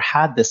they've never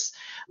had this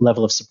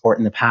level of support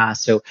in the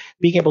past. So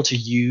being able to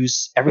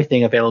use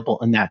everything available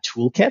in that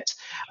toolkit,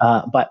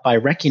 but by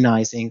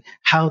recognizing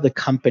how the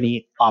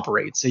company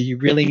operates. So you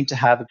really need to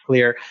have a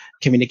clear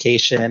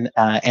communication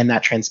and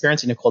that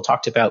transparency Nicole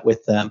talked about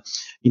with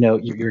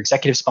your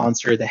executive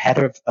sponsor, the head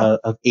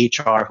of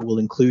HR, who will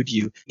include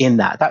you in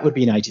that. That would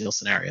be an ideal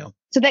scenario.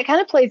 So that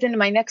kind of plays into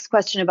my next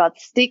question about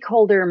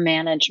stakeholder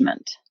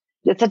management.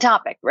 It's a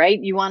topic, right?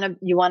 You want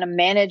to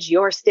manage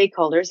your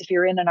stakeholders. If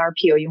you're in an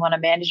RPO, you want to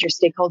manage your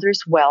stakeholders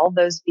well,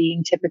 those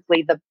being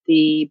typically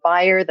the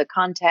buyer, the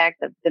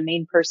contact, the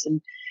main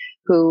person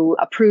who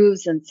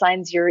approves and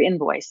signs your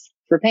invoice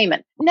for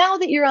payment. Now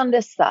that you're on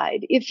this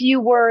side, if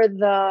you were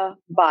the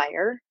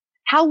buyer,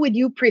 how would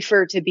you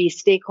prefer to be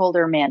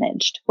stakeholder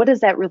managed? What does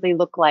that really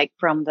look like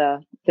from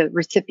the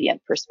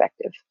recipient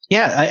perspective?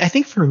 Yeah, I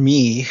think for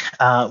me,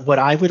 what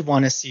I would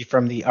want to see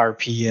from the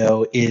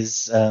RPO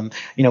is,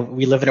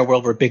 we live in a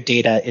world where big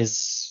data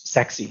is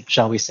sexy,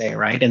 shall we say,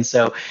 right? And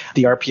so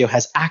the RPO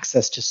has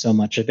access to so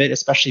much of it,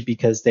 especially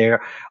because they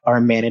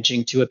are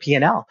managing to a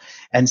P&L.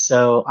 And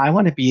so I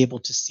want to be able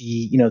to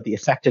see, the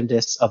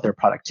effectiveness of their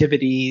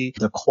productivity,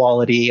 the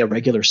quality, a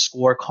regular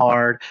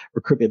scorecard,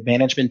 recruitment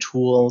management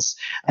tools.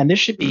 And this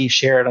should be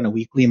shared on a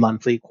weekly,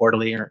 monthly,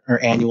 quarterly, or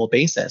annual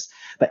basis.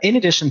 But in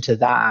addition to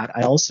that,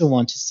 I also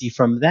want to see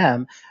from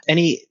them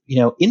any,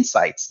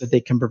 insights that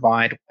they can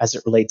provide as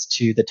it relates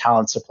to the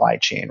talent supply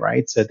chain,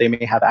 right? So they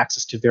may have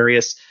access to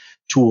various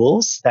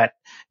tools that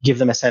give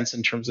them a sense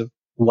in terms of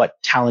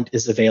what talent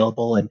is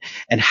available and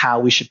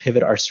how we should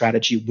pivot our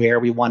strategy, where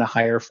we want to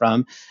hire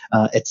from,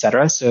 et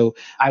cetera. So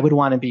I would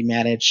want to be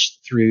managed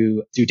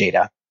through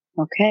data.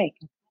 Okay.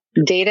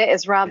 Data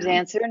is Rob's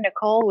answer.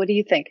 Nicole, what do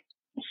you think?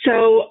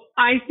 So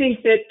I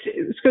think that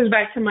this goes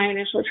back to my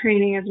initial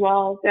training as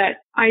well, that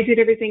I did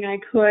everything I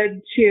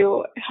could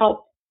to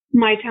help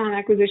my talent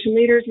acquisition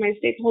leaders, my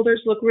stakeholders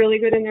look really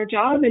good in their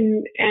job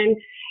and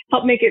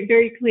help make it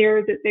very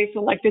clear that they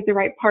selected the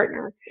right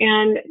partner.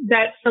 And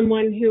that's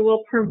someone who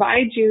will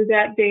provide you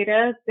that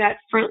data, that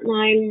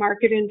frontline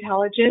market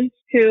intelligence,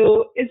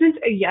 who isn't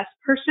a yes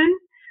person,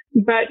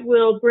 but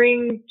will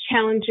bring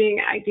challenging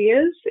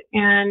ideas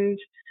and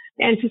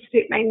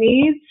anticipate my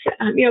needs,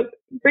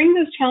 bring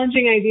those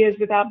challenging ideas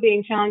without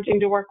being challenging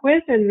to work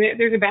with. And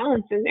there's a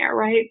balance in there,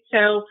 right?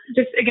 So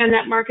just again,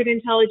 that market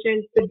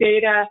intelligence, the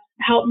data,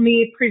 help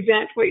me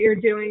present what you're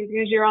doing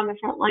because you're on the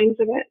front lines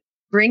of it.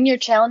 Bring your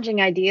challenging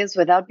ideas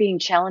without being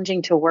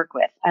challenging to work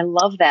with. I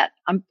love that.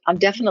 I'm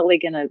definitely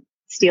going to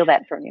steal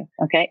that from you.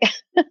 Okay.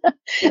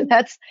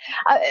 That's,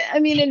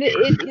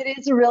 it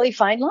is a really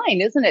fine line,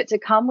 isn't it? To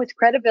come with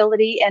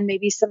credibility and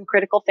maybe some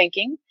critical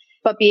thinking,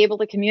 but be able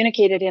to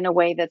communicate it in a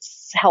way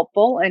that's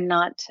helpful and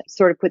not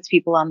sort of puts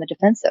people on the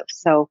defensive.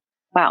 So,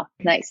 wow,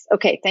 nice.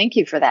 Okay, thank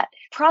you for that.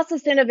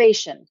 Process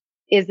innovation.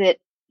 Is it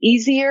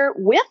easier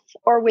with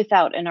or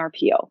without an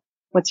RPO?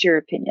 What's your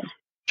opinion?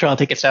 Sure, I'll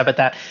take a stab at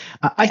that.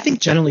 I think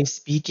generally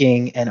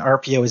speaking, an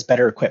RPO is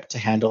better equipped to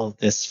handle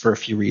this for a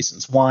few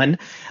reasons. One,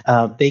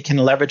 they can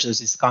leverage those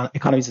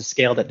economies of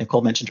scale that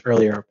Nicole mentioned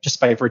earlier, just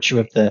by virtue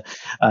of the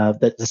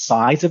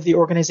size of the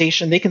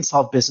organization. They can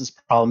solve business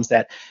problems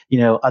that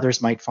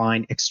others might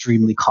find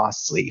extremely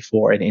costly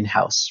for an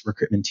in-house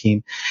recruitment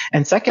team.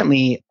 And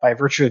secondly, by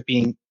virtue of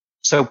being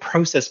so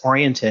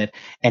process-oriented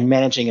and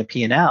managing a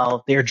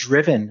P&L, they're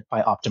driven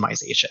by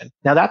optimization.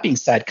 Now, that being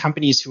said,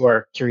 companies who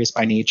are curious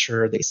by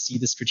nature, they see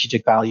the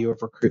strategic value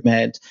of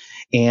recruitment,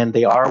 and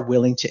they are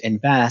willing to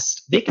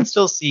invest, they can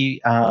still see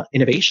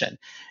innovation.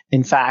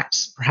 In fact,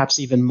 perhaps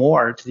even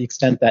more to the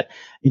extent that,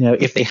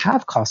 if they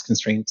have cost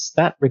constraints,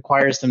 that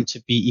requires them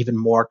to be even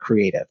more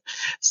creative.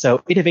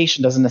 So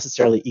innovation doesn't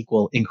necessarily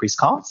equal increased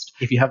cost.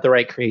 If you have the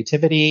right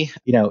creativity,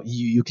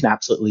 you can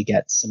absolutely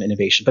get some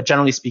innovation. But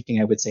generally speaking,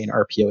 I would say an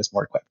RPO is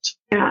more equipped.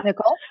 Yeah.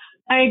 Nicole?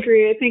 I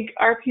agree. I think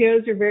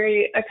RPOs are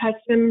very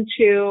accustomed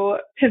to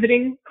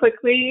pivoting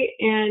quickly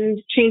and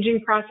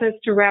changing process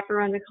to wrap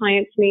around the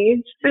client's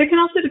needs. But it can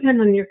also depend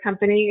on your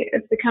company.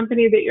 If the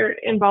company that you're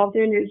involved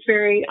in is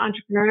very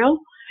entrepreneurial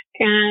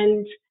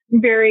and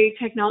very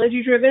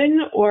technology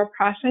driven or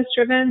process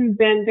driven,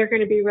 then they're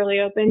going to be really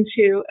open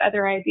to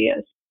other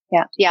ideas.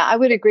 Yeah, I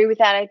would agree with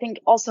that. I think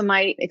also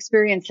my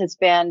experience has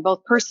been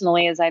both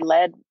personally as I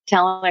led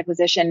talent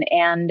acquisition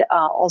and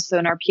also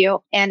an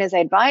RPO. And as I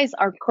advise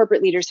our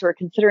corporate leaders who are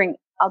considering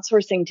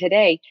outsourcing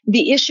today,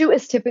 the issue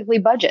is typically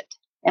budget.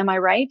 Am I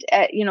right?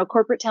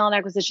 Corporate talent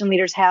acquisition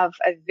leaders have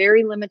a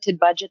very limited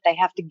budget. They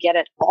have to get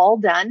it all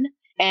done.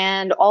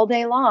 And all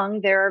day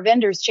long, there are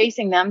vendors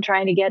chasing them,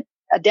 trying to get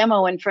a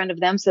demo in front of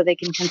them so they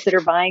can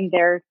consider buying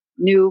their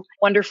new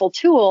wonderful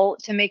tool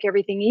to make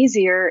everything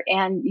easier.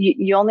 And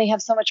you only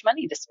have so much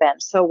money to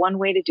spend. So one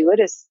way to do it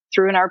is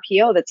through an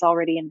RPO that's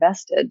already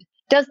invested.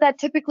 Does that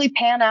typically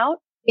pan out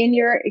in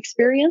your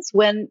experience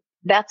when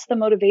that's the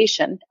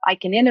motivation? I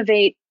can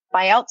innovate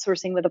by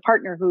outsourcing with a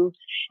partner who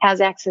has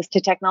access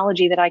to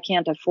technology that I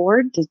can't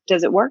afford.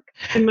 Does it work?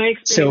 In my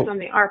experience on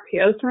the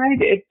RPO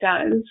side, it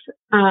does,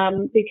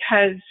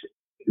 because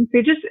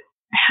they just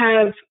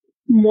have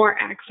more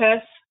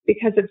access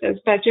because of those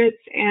budgets,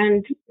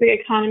 and the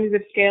economies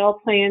of scale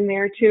play in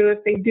there too.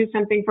 If they do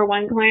something for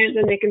one client,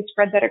 then they can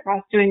spread that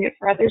across doing it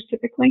for others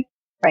typically.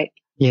 Right.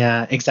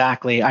 Yeah,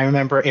 exactly. I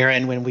remember,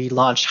 Erin, when we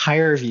launched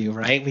HireVue,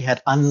 right? We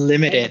had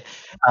unlimited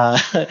uh,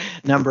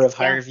 number of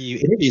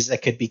HireVue interviews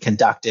that could be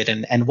conducted.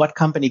 And what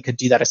company could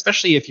do that,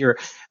 especially if you're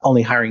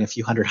only hiring a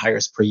few hundred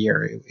hires per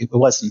year? It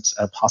wasn't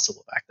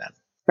possible back then.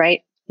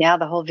 Right. Yeah,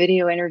 the whole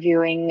video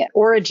interviewing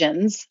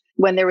origins,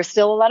 when there was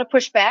still a lot of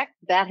pushback,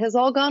 that has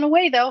all gone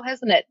away, though,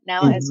 hasn't it?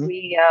 Now, as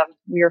we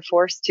are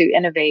forced to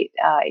innovate,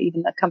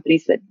 even the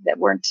companies that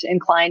weren't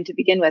inclined to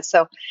begin with.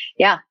 So,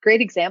 yeah,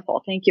 great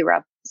example. Thank you,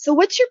 Rob. So,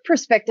 what's your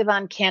perspective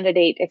on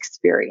candidate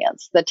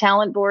experience? The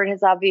Talent Board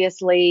has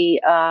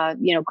obviously,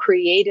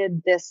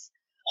 created this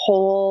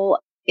whole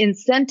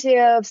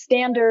incentive,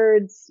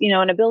 standards,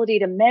 an ability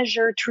to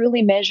measure,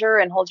 truly measure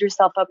and hold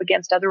yourself up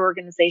against other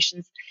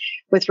organizations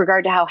with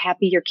regard to how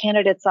happy your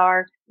candidates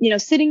are.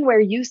 Sitting where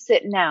you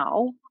sit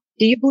now,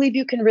 do you believe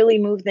you can really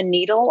move the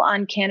needle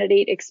on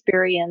candidate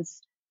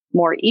experience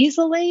more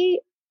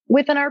easily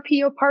with an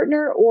RPO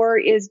partner, or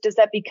does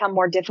that become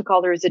more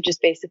difficult, or is it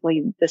just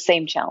basically the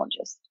same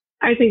challenges?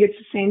 I think it's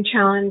the same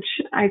challenge.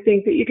 I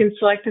think that you can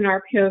select an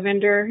RPO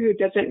vendor who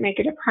doesn't make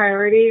it a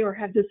priority or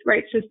have the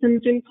right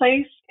systems in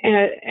place.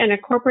 In a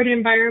corporate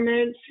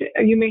environment,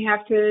 you may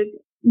have to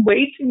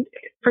wait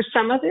for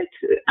some of it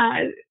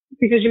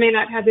because you may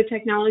not have the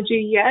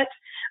technology yet.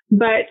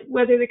 But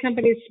whether the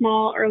company is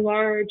small or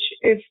large,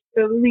 if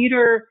the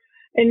leader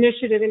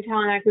initiative in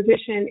talent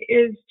acquisition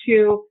is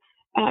to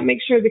make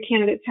sure the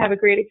candidates have a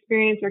great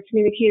experience, are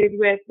communicated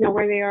with, know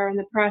where they are in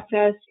the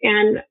process,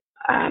 and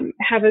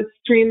have a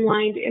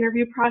streamlined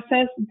interview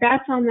process,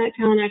 that's on that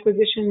talent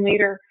acquisition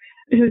leader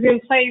who's in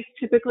place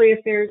typically if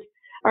there's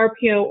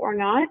RPO or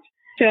not.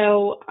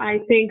 So I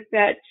think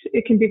that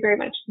it can be very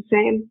much the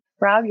same.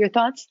 Rob, your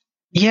thoughts?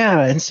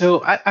 Yeah, and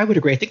so I would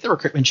agree. I think the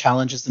recruitment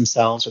challenges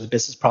themselves or the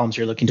business problems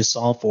you're looking to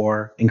solve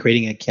for in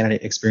creating a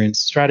candidate experience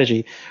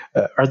strategy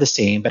are the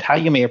same, but how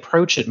you may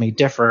approach it may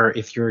differ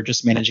if you're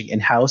just managing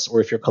in-house or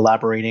if you're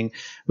collaborating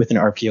with an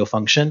RPO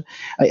function.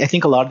 I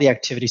think a lot of the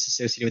activities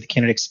associated with the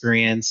candidate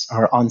experience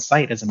are on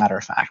site, as a matter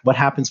of fact. What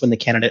happens when the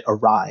candidate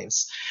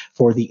arrives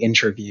for the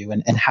interview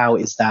and how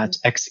is that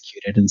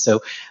executed? And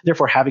so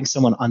therefore having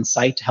someone on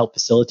site to help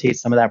facilitate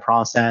some of that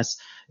process,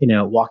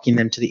 walking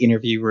them to the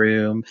interview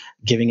room,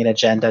 giving an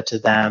agenda to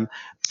them,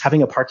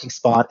 having a parking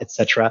spot,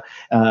 etc.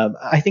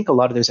 I think a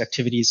lot of those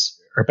activities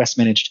are best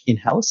managed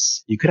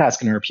in-house. You could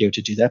ask an RPO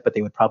to do that, but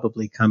they would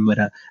probably come at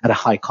a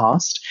high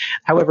cost.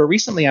 However,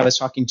 recently I was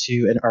talking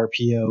to an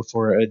RPO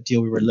for a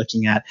deal we were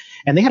looking at,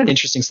 and they had an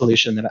interesting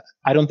solution that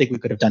I don't think we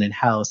could have done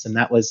in-house, and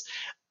that was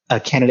a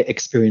candidate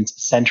experience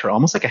center,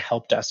 almost like a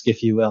help desk,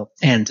 if you will.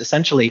 And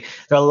essentially,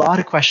 there are a lot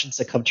of questions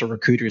that come to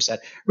recruiters that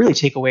really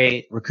take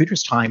away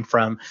recruiters' time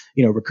from,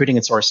 recruiting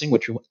and sourcing,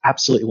 which we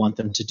absolutely want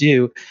them to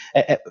do,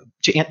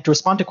 to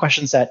respond to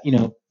questions that,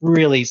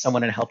 really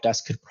someone in a help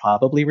desk could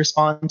probably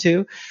respond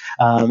to.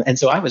 And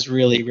so I was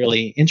really,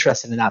 really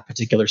interested in that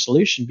particular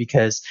solution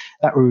because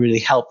that would really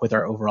help with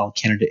our overall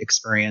candidate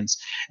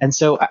experience. And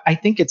so I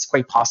think it's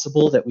quite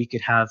possible that we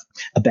could have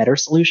a better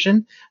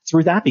solution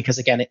through that because,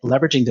 again,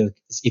 leveraging the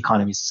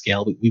economies of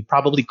scale, we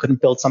probably couldn't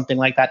build something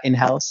like that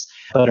in-house,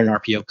 but an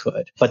RPO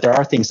could. But there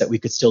are things that we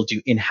could still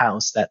do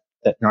in-house that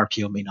an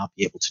RPO may not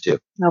be able to do.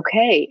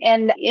 Okay.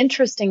 And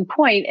interesting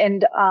point.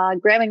 And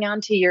grabbing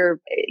onto your,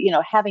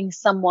 having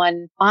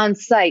someone on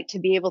site to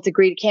be able to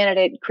greet a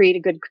candidate, create a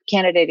good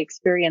candidate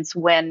experience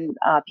when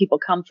people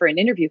come for an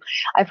interview.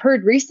 I've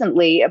heard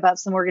recently about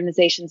some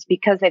organizations,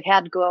 because they've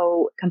had to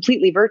go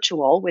completely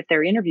virtual with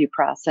their interview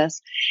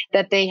process,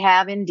 that they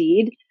have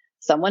indeed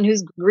someone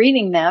who's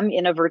greeting them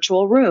in a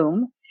virtual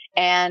room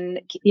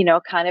and,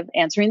 kind of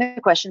answering the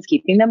questions,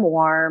 keeping them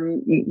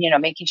warm,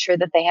 making sure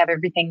that they have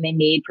everything they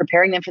need,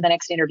 preparing them for the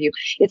next interview.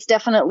 It's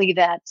definitely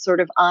that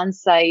sort of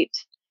on-site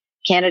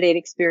candidate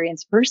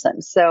experience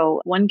person.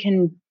 So one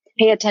can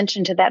pay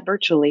attention to that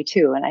virtually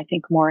too. And I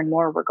think more and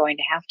more we're going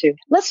to have to.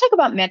 Let's talk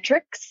about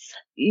metrics.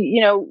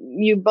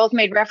 You both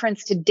made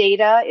reference to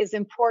data is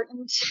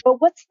important, but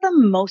what's the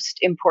most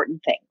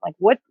important thing? Like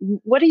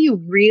what do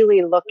you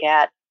really look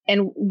at?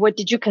 And what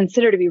did you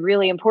consider to be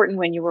really important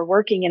when you were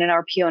working in an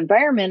RPO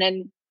environment?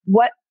 And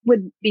what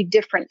would be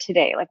different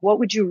today? Like, what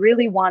would you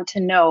really want to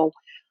know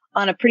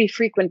on a pretty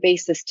frequent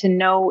basis to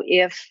know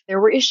if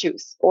there were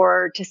issues,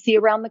 or to see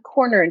around the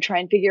corner and try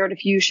and figure out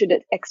if you should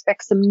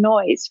expect some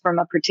noise from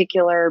a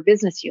particular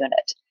business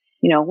unit?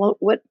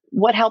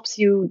 What helps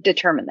you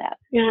determine that?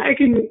 Yeah, I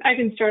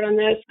can start on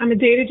this. I'm a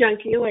data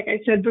junkie, like I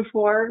said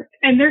before,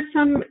 and there's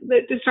some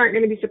that just aren't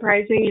going to be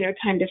surprising.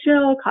 Time to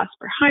fill, cost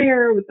per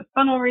hire, what the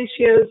funnel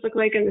ratios look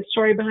like, and the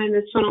story behind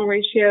those funnel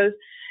ratios.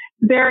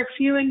 There are a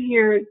few in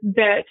here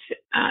that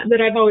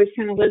I've always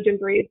kind of lived and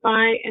breathed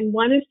by, and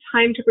one is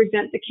time to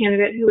present the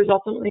candidate who was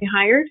ultimately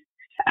hired.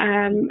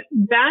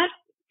 That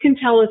can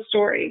tell a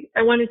story.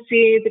 I want to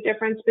see the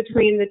difference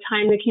between the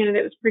time the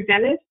candidate was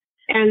presented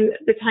and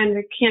the time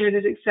the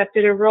candidate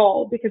accepted a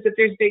role, because if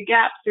there's big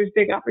gaps, there's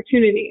big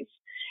opportunities.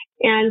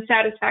 and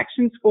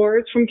satisfaction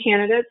scores from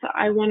candidates.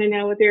 I want to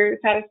know their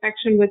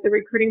satisfaction with the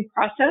recruiting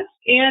process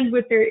and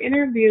with their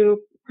interview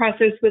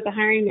process with the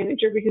hiring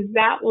manager, because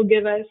that will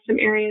give us some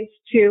areas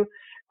to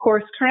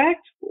course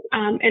correct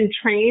and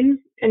train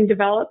and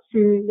develop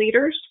some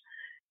leaders.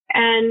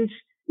 And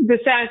the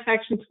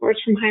satisfaction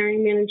scores from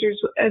hiring managers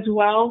as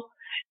well.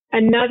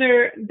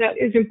 Another that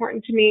is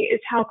important to me is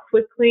how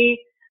quickly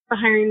the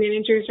hiring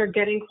managers are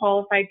getting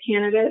qualified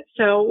candidates.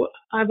 So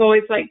I've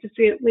always liked to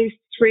see at least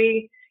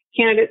 3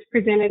 candidates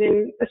presented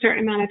in a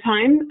certain amount of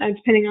time,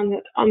 depending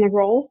on the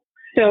role.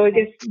 So I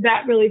guess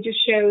that really just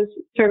shows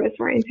service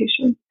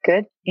orientation.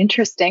 Good.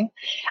 Interesting.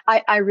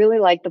 I really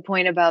like the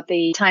point about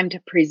the time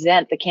to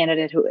present the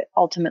candidate who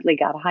ultimately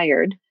got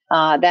hired.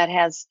 That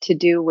has to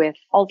do with,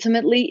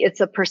 ultimately, it's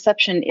a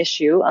perception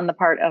issue on the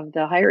part of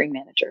the hiring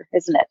manager,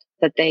 isn't it?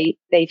 That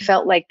they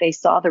felt like they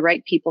saw the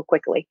right people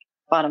quickly,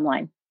 bottom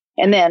line.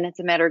 And then it's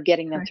a matter of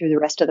getting them through the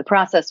rest of the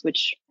process,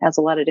 which has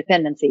a lot of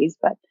dependencies,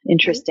 but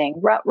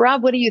interesting.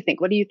 Rob, what do you think?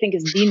 What do you think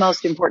is the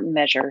most important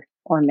measure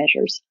or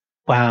measures?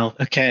 Wow.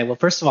 Okay. Well,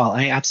 first of all,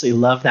 I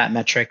absolutely love that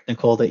metric,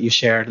 Nicole, that you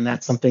shared. And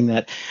that's something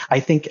that I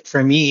think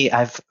for me,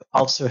 I've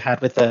also had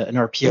with an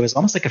RPO is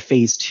almost like a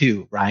phase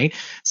 2, right?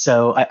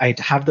 So I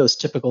have those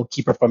typical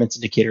key performance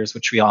indicators,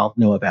 which we all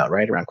know about,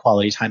 right? Around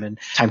quality time and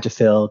time to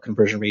fill,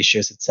 conversion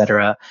ratios, et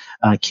cetera,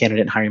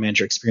 candidate and hiring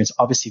manager experience.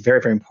 Obviously,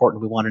 very, very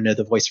important. We want to know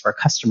the voice of our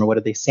customer. What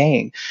are they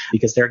saying?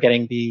 Because they're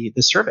getting the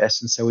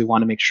service. And so we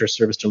want to make sure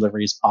service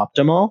delivery is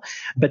optimal,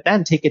 but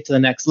then take it to the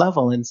next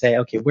level and say,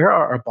 okay, where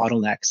are our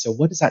bottlenecks? So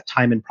what does that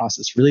time and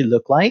process really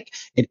look like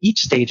at each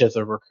stage of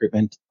the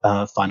recruitment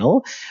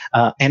funnel?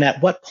 And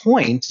at what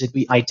point did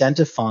we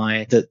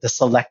identify the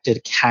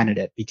selected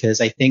candidate?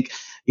 Because I think,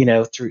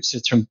 through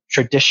some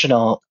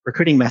traditional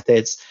recruiting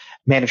methods,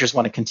 managers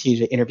want to continue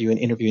to interview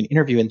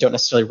and don't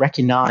necessarily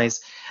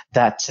recognize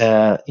that,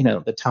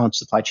 the talent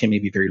supply chain may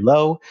be very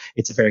low.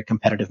 It's a very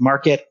competitive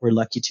market. We're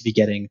lucky to be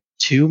getting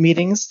 2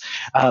 meetings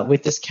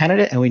with this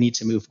candidate, and we need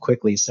to move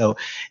quickly. So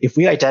if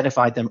we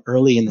identified them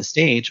early in the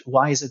stage,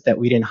 why is it that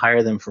we didn't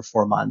hire them for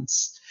 4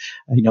 months?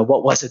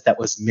 What was it that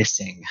was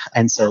missing?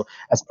 And so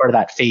as part of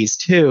that phase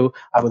 2,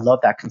 I would love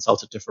that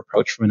consultative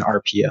approach from an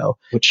RPO,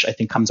 which I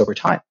think comes over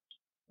time.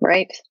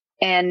 Right.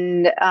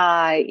 And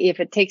if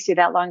it takes you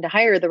that long to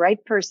hire the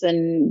right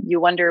person,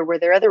 you wonder, were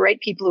there other right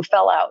people who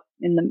fell out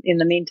in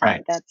the meantime?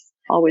 Right. That's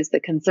always the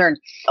concern.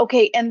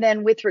 Okay. And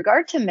then with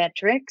regard to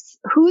metrics,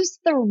 who's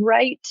the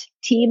right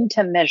team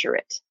to measure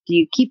it? Do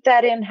you keep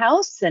that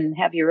in-house and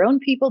have your own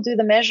people do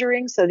the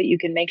measuring so that you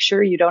can make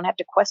sure you don't have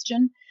to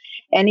question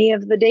any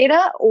of the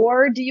data?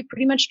 Or do you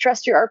pretty much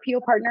trust your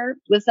RPO partner?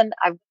 Listen,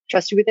 I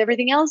trust you with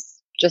everything else.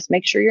 Just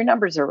make sure your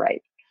numbers are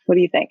right. What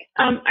do you think?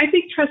 I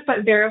think trust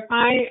but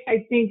verify.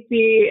 I think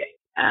the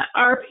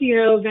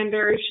RPO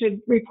vendor should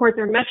report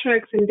their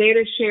metrics and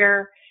data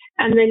share,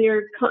 and then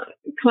you're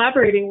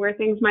collaborating where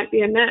things might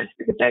be amiss,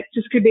 because that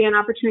just could be an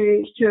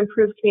opportunity to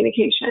improve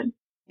communication.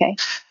 Okay.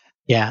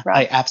 Yeah,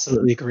 I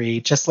absolutely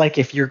agree. Just like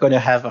if you're going to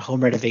have a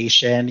home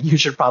renovation, you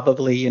should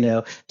probably,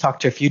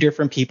 talk to a few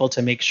different people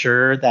to make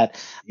sure that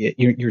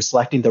you're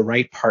selecting the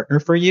right partner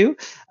for you,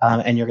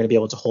 and you're going to be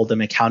able to hold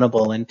them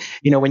accountable. And,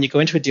 when you go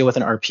into a deal with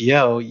an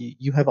RPO,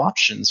 you have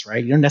options,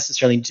 right? You don't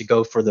necessarily need to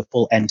go for the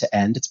full end to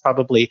end. It's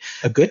probably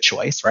a good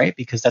choice, right?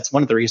 Because that's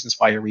one of the reasons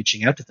why you're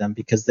reaching out to them,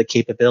 because the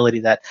capability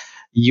that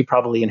you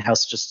probably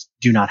in-house just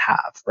do not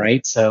have,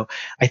 right? So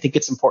I think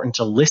it's important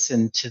to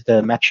listen to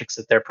the metrics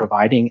that they're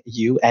providing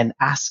you and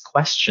ask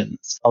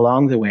questions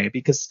along the way,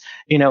 because,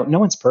 no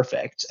one's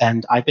perfect.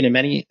 And I've been in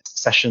many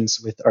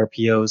sessions with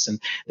RPOs and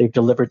they've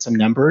delivered some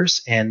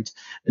numbers, and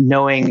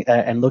knowing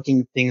and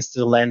looking things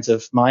through the lens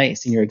of my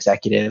senior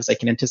executives, I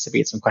can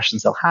anticipate some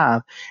questions they'll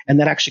have. And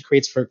that actually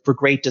creates for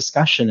great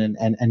discussion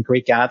and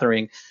great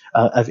gathering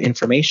of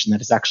information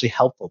that is actually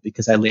helpful,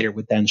 because I later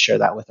would then share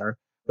that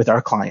with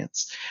our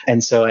clients.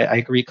 And so I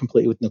agree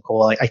completely with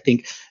Nicole. I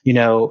think,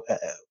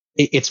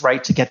 it's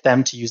right to get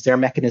them to use their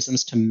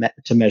mechanisms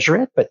to measure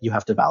it, but you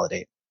have to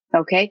validate.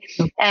 Okay.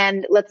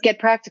 And let's get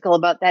practical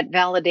about that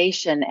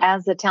validation.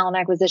 As a talent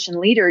acquisition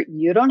leader,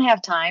 you don't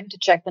have time to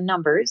check the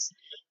numbers.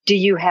 Do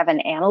you have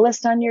an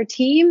analyst on your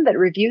team that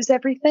reviews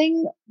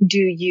everything? Do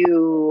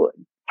you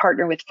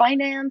partner with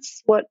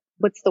finance?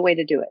 What's the way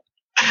to do it?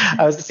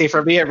 I was going to say,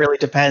 for me, it really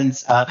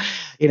depends.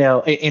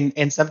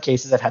 In some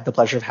cases, I've had the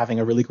pleasure of having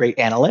a really great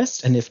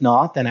analyst. And if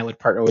not, then I would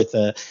partner with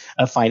a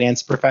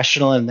finance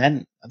professional. And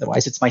then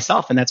otherwise, it's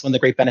myself. And that's one of the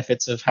great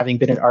benefits of having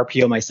been an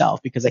RPO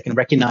myself, because I can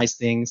recognize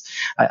things.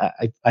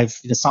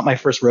 It's not my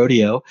first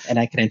rodeo, and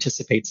I can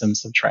anticipate some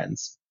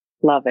trends.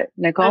 Love it.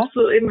 Nicole?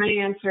 Absolutely my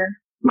answer.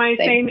 My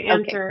same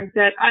answer, okay.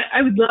 That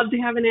I would love to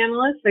have an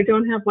analyst. I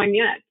don't have one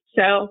yet.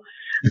 So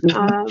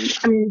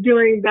I'm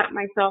doing that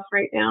myself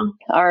right now.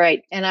 All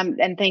right.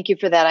 And thank you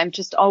for that. I'm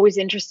just always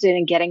interested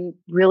in getting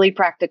really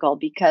practical,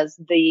 because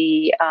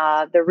the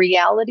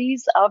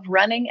realities of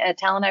running a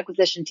talent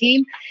acquisition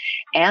team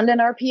and an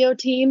RPO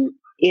team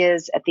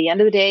is, at the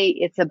end of the day,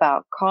 it's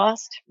about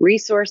cost,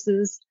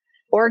 resources,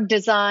 org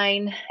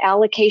design,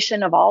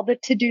 allocation of all the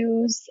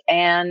to-dos,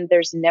 and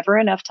there's never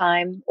enough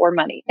time or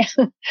money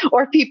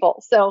or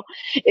people. So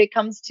it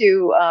comes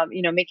to,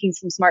 making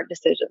some smart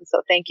decisions.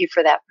 So thank you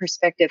for that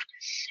perspective.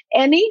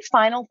 Any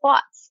final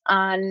thoughts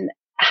on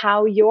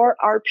how your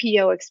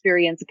RPO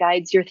experience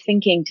guides your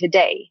thinking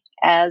today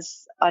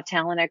as a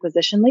talent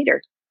acquisition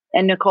leader?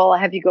 And Nicole, I'll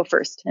have you go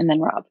first, and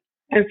then Rob.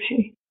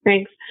 Okay,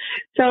 thanks.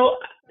 So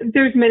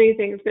there's many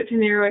things, but to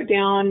narrow it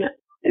down,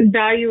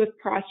 value with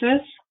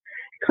process,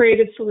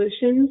 creative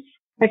solutions.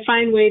 I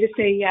find way to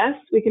say yes,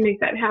 we can make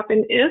that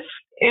happen if,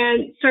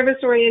 and service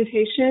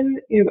orientation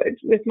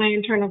with my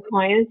internal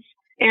clients,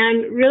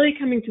 and really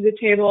coming to the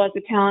table as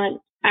a talent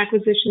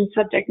acquisition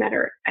subject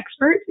matter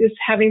expert is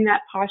having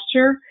that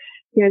posture,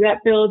 that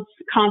builds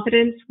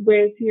confidence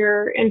with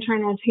your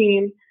internal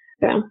team.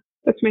 So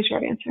that's my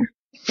short answer.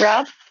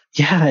 Rob?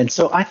 Yeah, and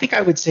so I think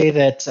I would say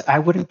that I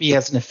wouldn't be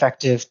as an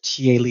effective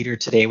TA leader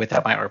today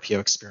without my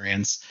RPO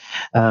experience.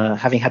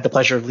 Having had the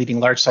pleasure of leading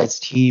large-size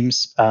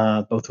teams,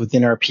 both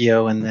within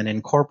RPO and then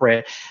in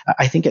corporate,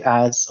 I think it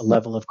adds a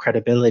level of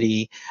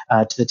credibility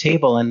to the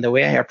table. And the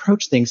way I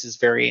approach things is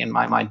very, in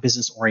my mind,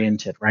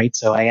 business-oriented, right?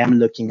 So I am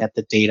looking at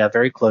the data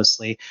very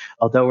closely.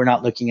 Although we're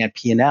not looking at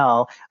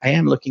P&L, I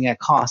am looking at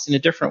cost in a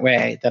different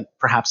way that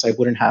perhaps I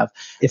wouldn't have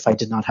if I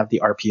did not have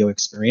the RPO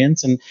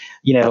experience. And,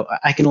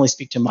 I can only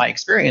speak to my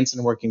experience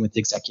in working with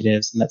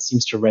executives, and that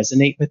seems to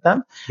resonate with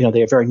them.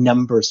 They are very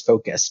numbers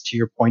focused. To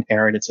your point,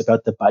 Aaron, it's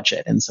about the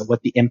budget. And so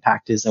what the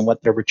impact is and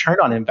what their return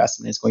on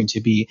investment is going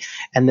to be.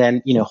 And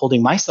then,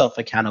 holding myself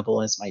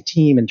accountable as my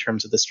team in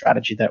terms of the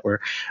strategy that we're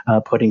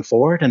putting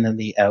forward and then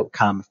the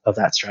outcome of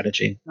that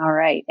strategy. All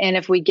right. And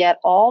if we get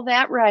all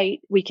that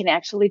right, we can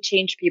actually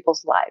change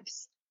people's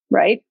lives,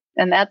 right?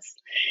 And that's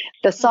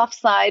the soft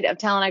side of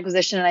talent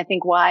acquisition. And I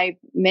think why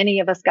many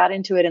of us got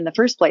into it in the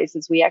first place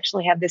is we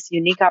actually have this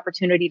unique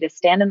opportunity to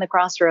stand in the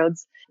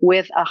crossroads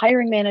with a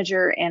hiring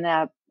manager and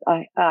a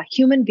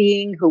human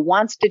being who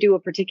wants to do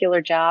a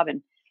particular job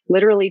and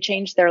literally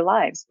change their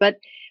lives. But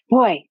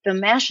boy, the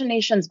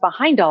machinations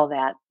behind all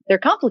that, they're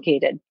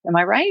complicated. Am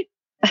I right?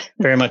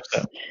 Very much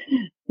so.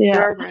 Yeah.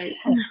 You're right.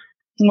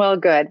 Well,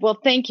 good. Well,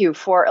 thank you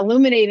for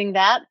illuminating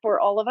that for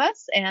all of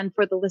us and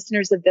for the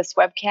listeners of this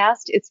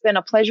webcast. It's been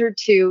a pleasure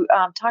to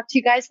talk to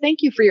you guys.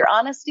 Thank you for your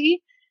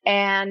honesty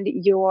and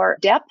your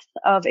depth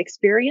of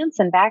experience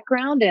and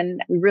background,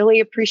 and we really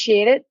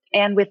appreciate it.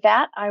 And with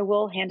that, I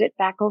will hand it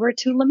back over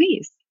to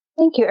Lamise.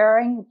 Thank you,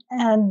 Erin.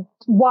 And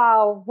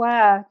wow, what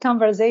a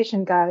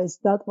conversation, guys.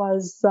 That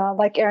was,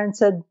 like Erin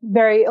said,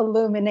 very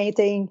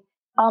illuminating.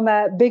 I'm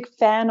a big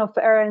fan of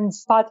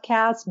Erin's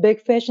podcast,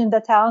 Big Fish in the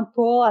Talent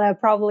Pool, and I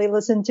probably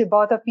listened to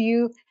both of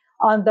you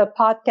on the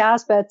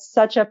podcast, but it's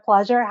such a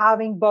pleasure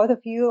having both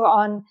of you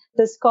on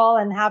this call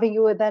and having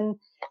you within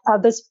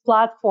this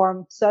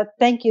platform. So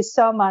thank you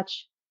so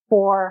much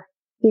for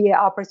the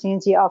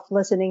opportunity of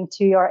listening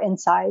to your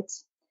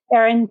insights.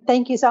 Erin,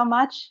 thank you so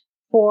much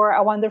for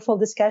a wonderful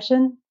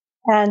discussion.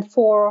 And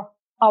for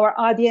our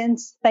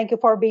audience, thank you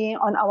for being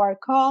on our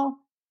call.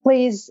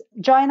 Please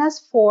join us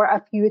for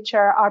a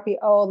future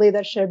RPO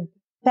leadership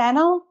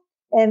panel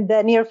in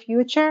the near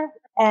future,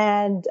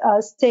 and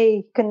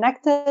stay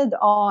connected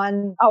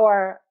on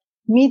our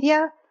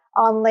media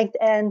on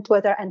LinkedIn,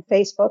 Twitter, and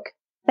Facebook.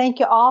 Thank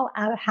you all,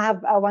 and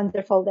have a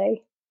wonderful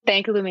day.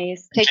 Thank you,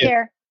 Lamise. Take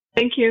care.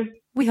 Thank you.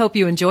 We hope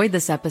you enjoyed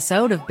this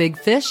episode of Big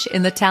Fish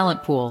in the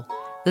Talent Pool.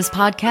 This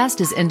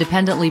podcast is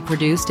independently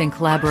produced in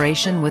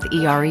collaboration with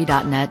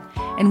ERE.net,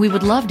 and we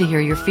would love to hear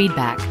your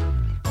feedback.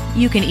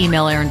 You can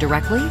email Erin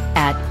directly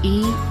at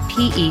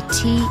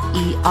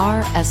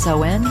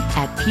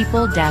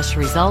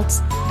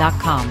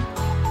epeterson@people-results.com.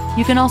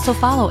 You can also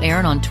follow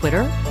Erin on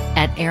Twitter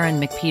at Erin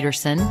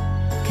McPeterson,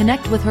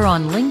 connect with her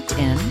on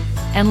LinkedIn,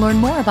 and learn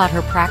more about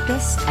her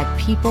practice at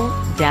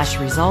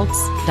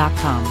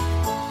people-results.com.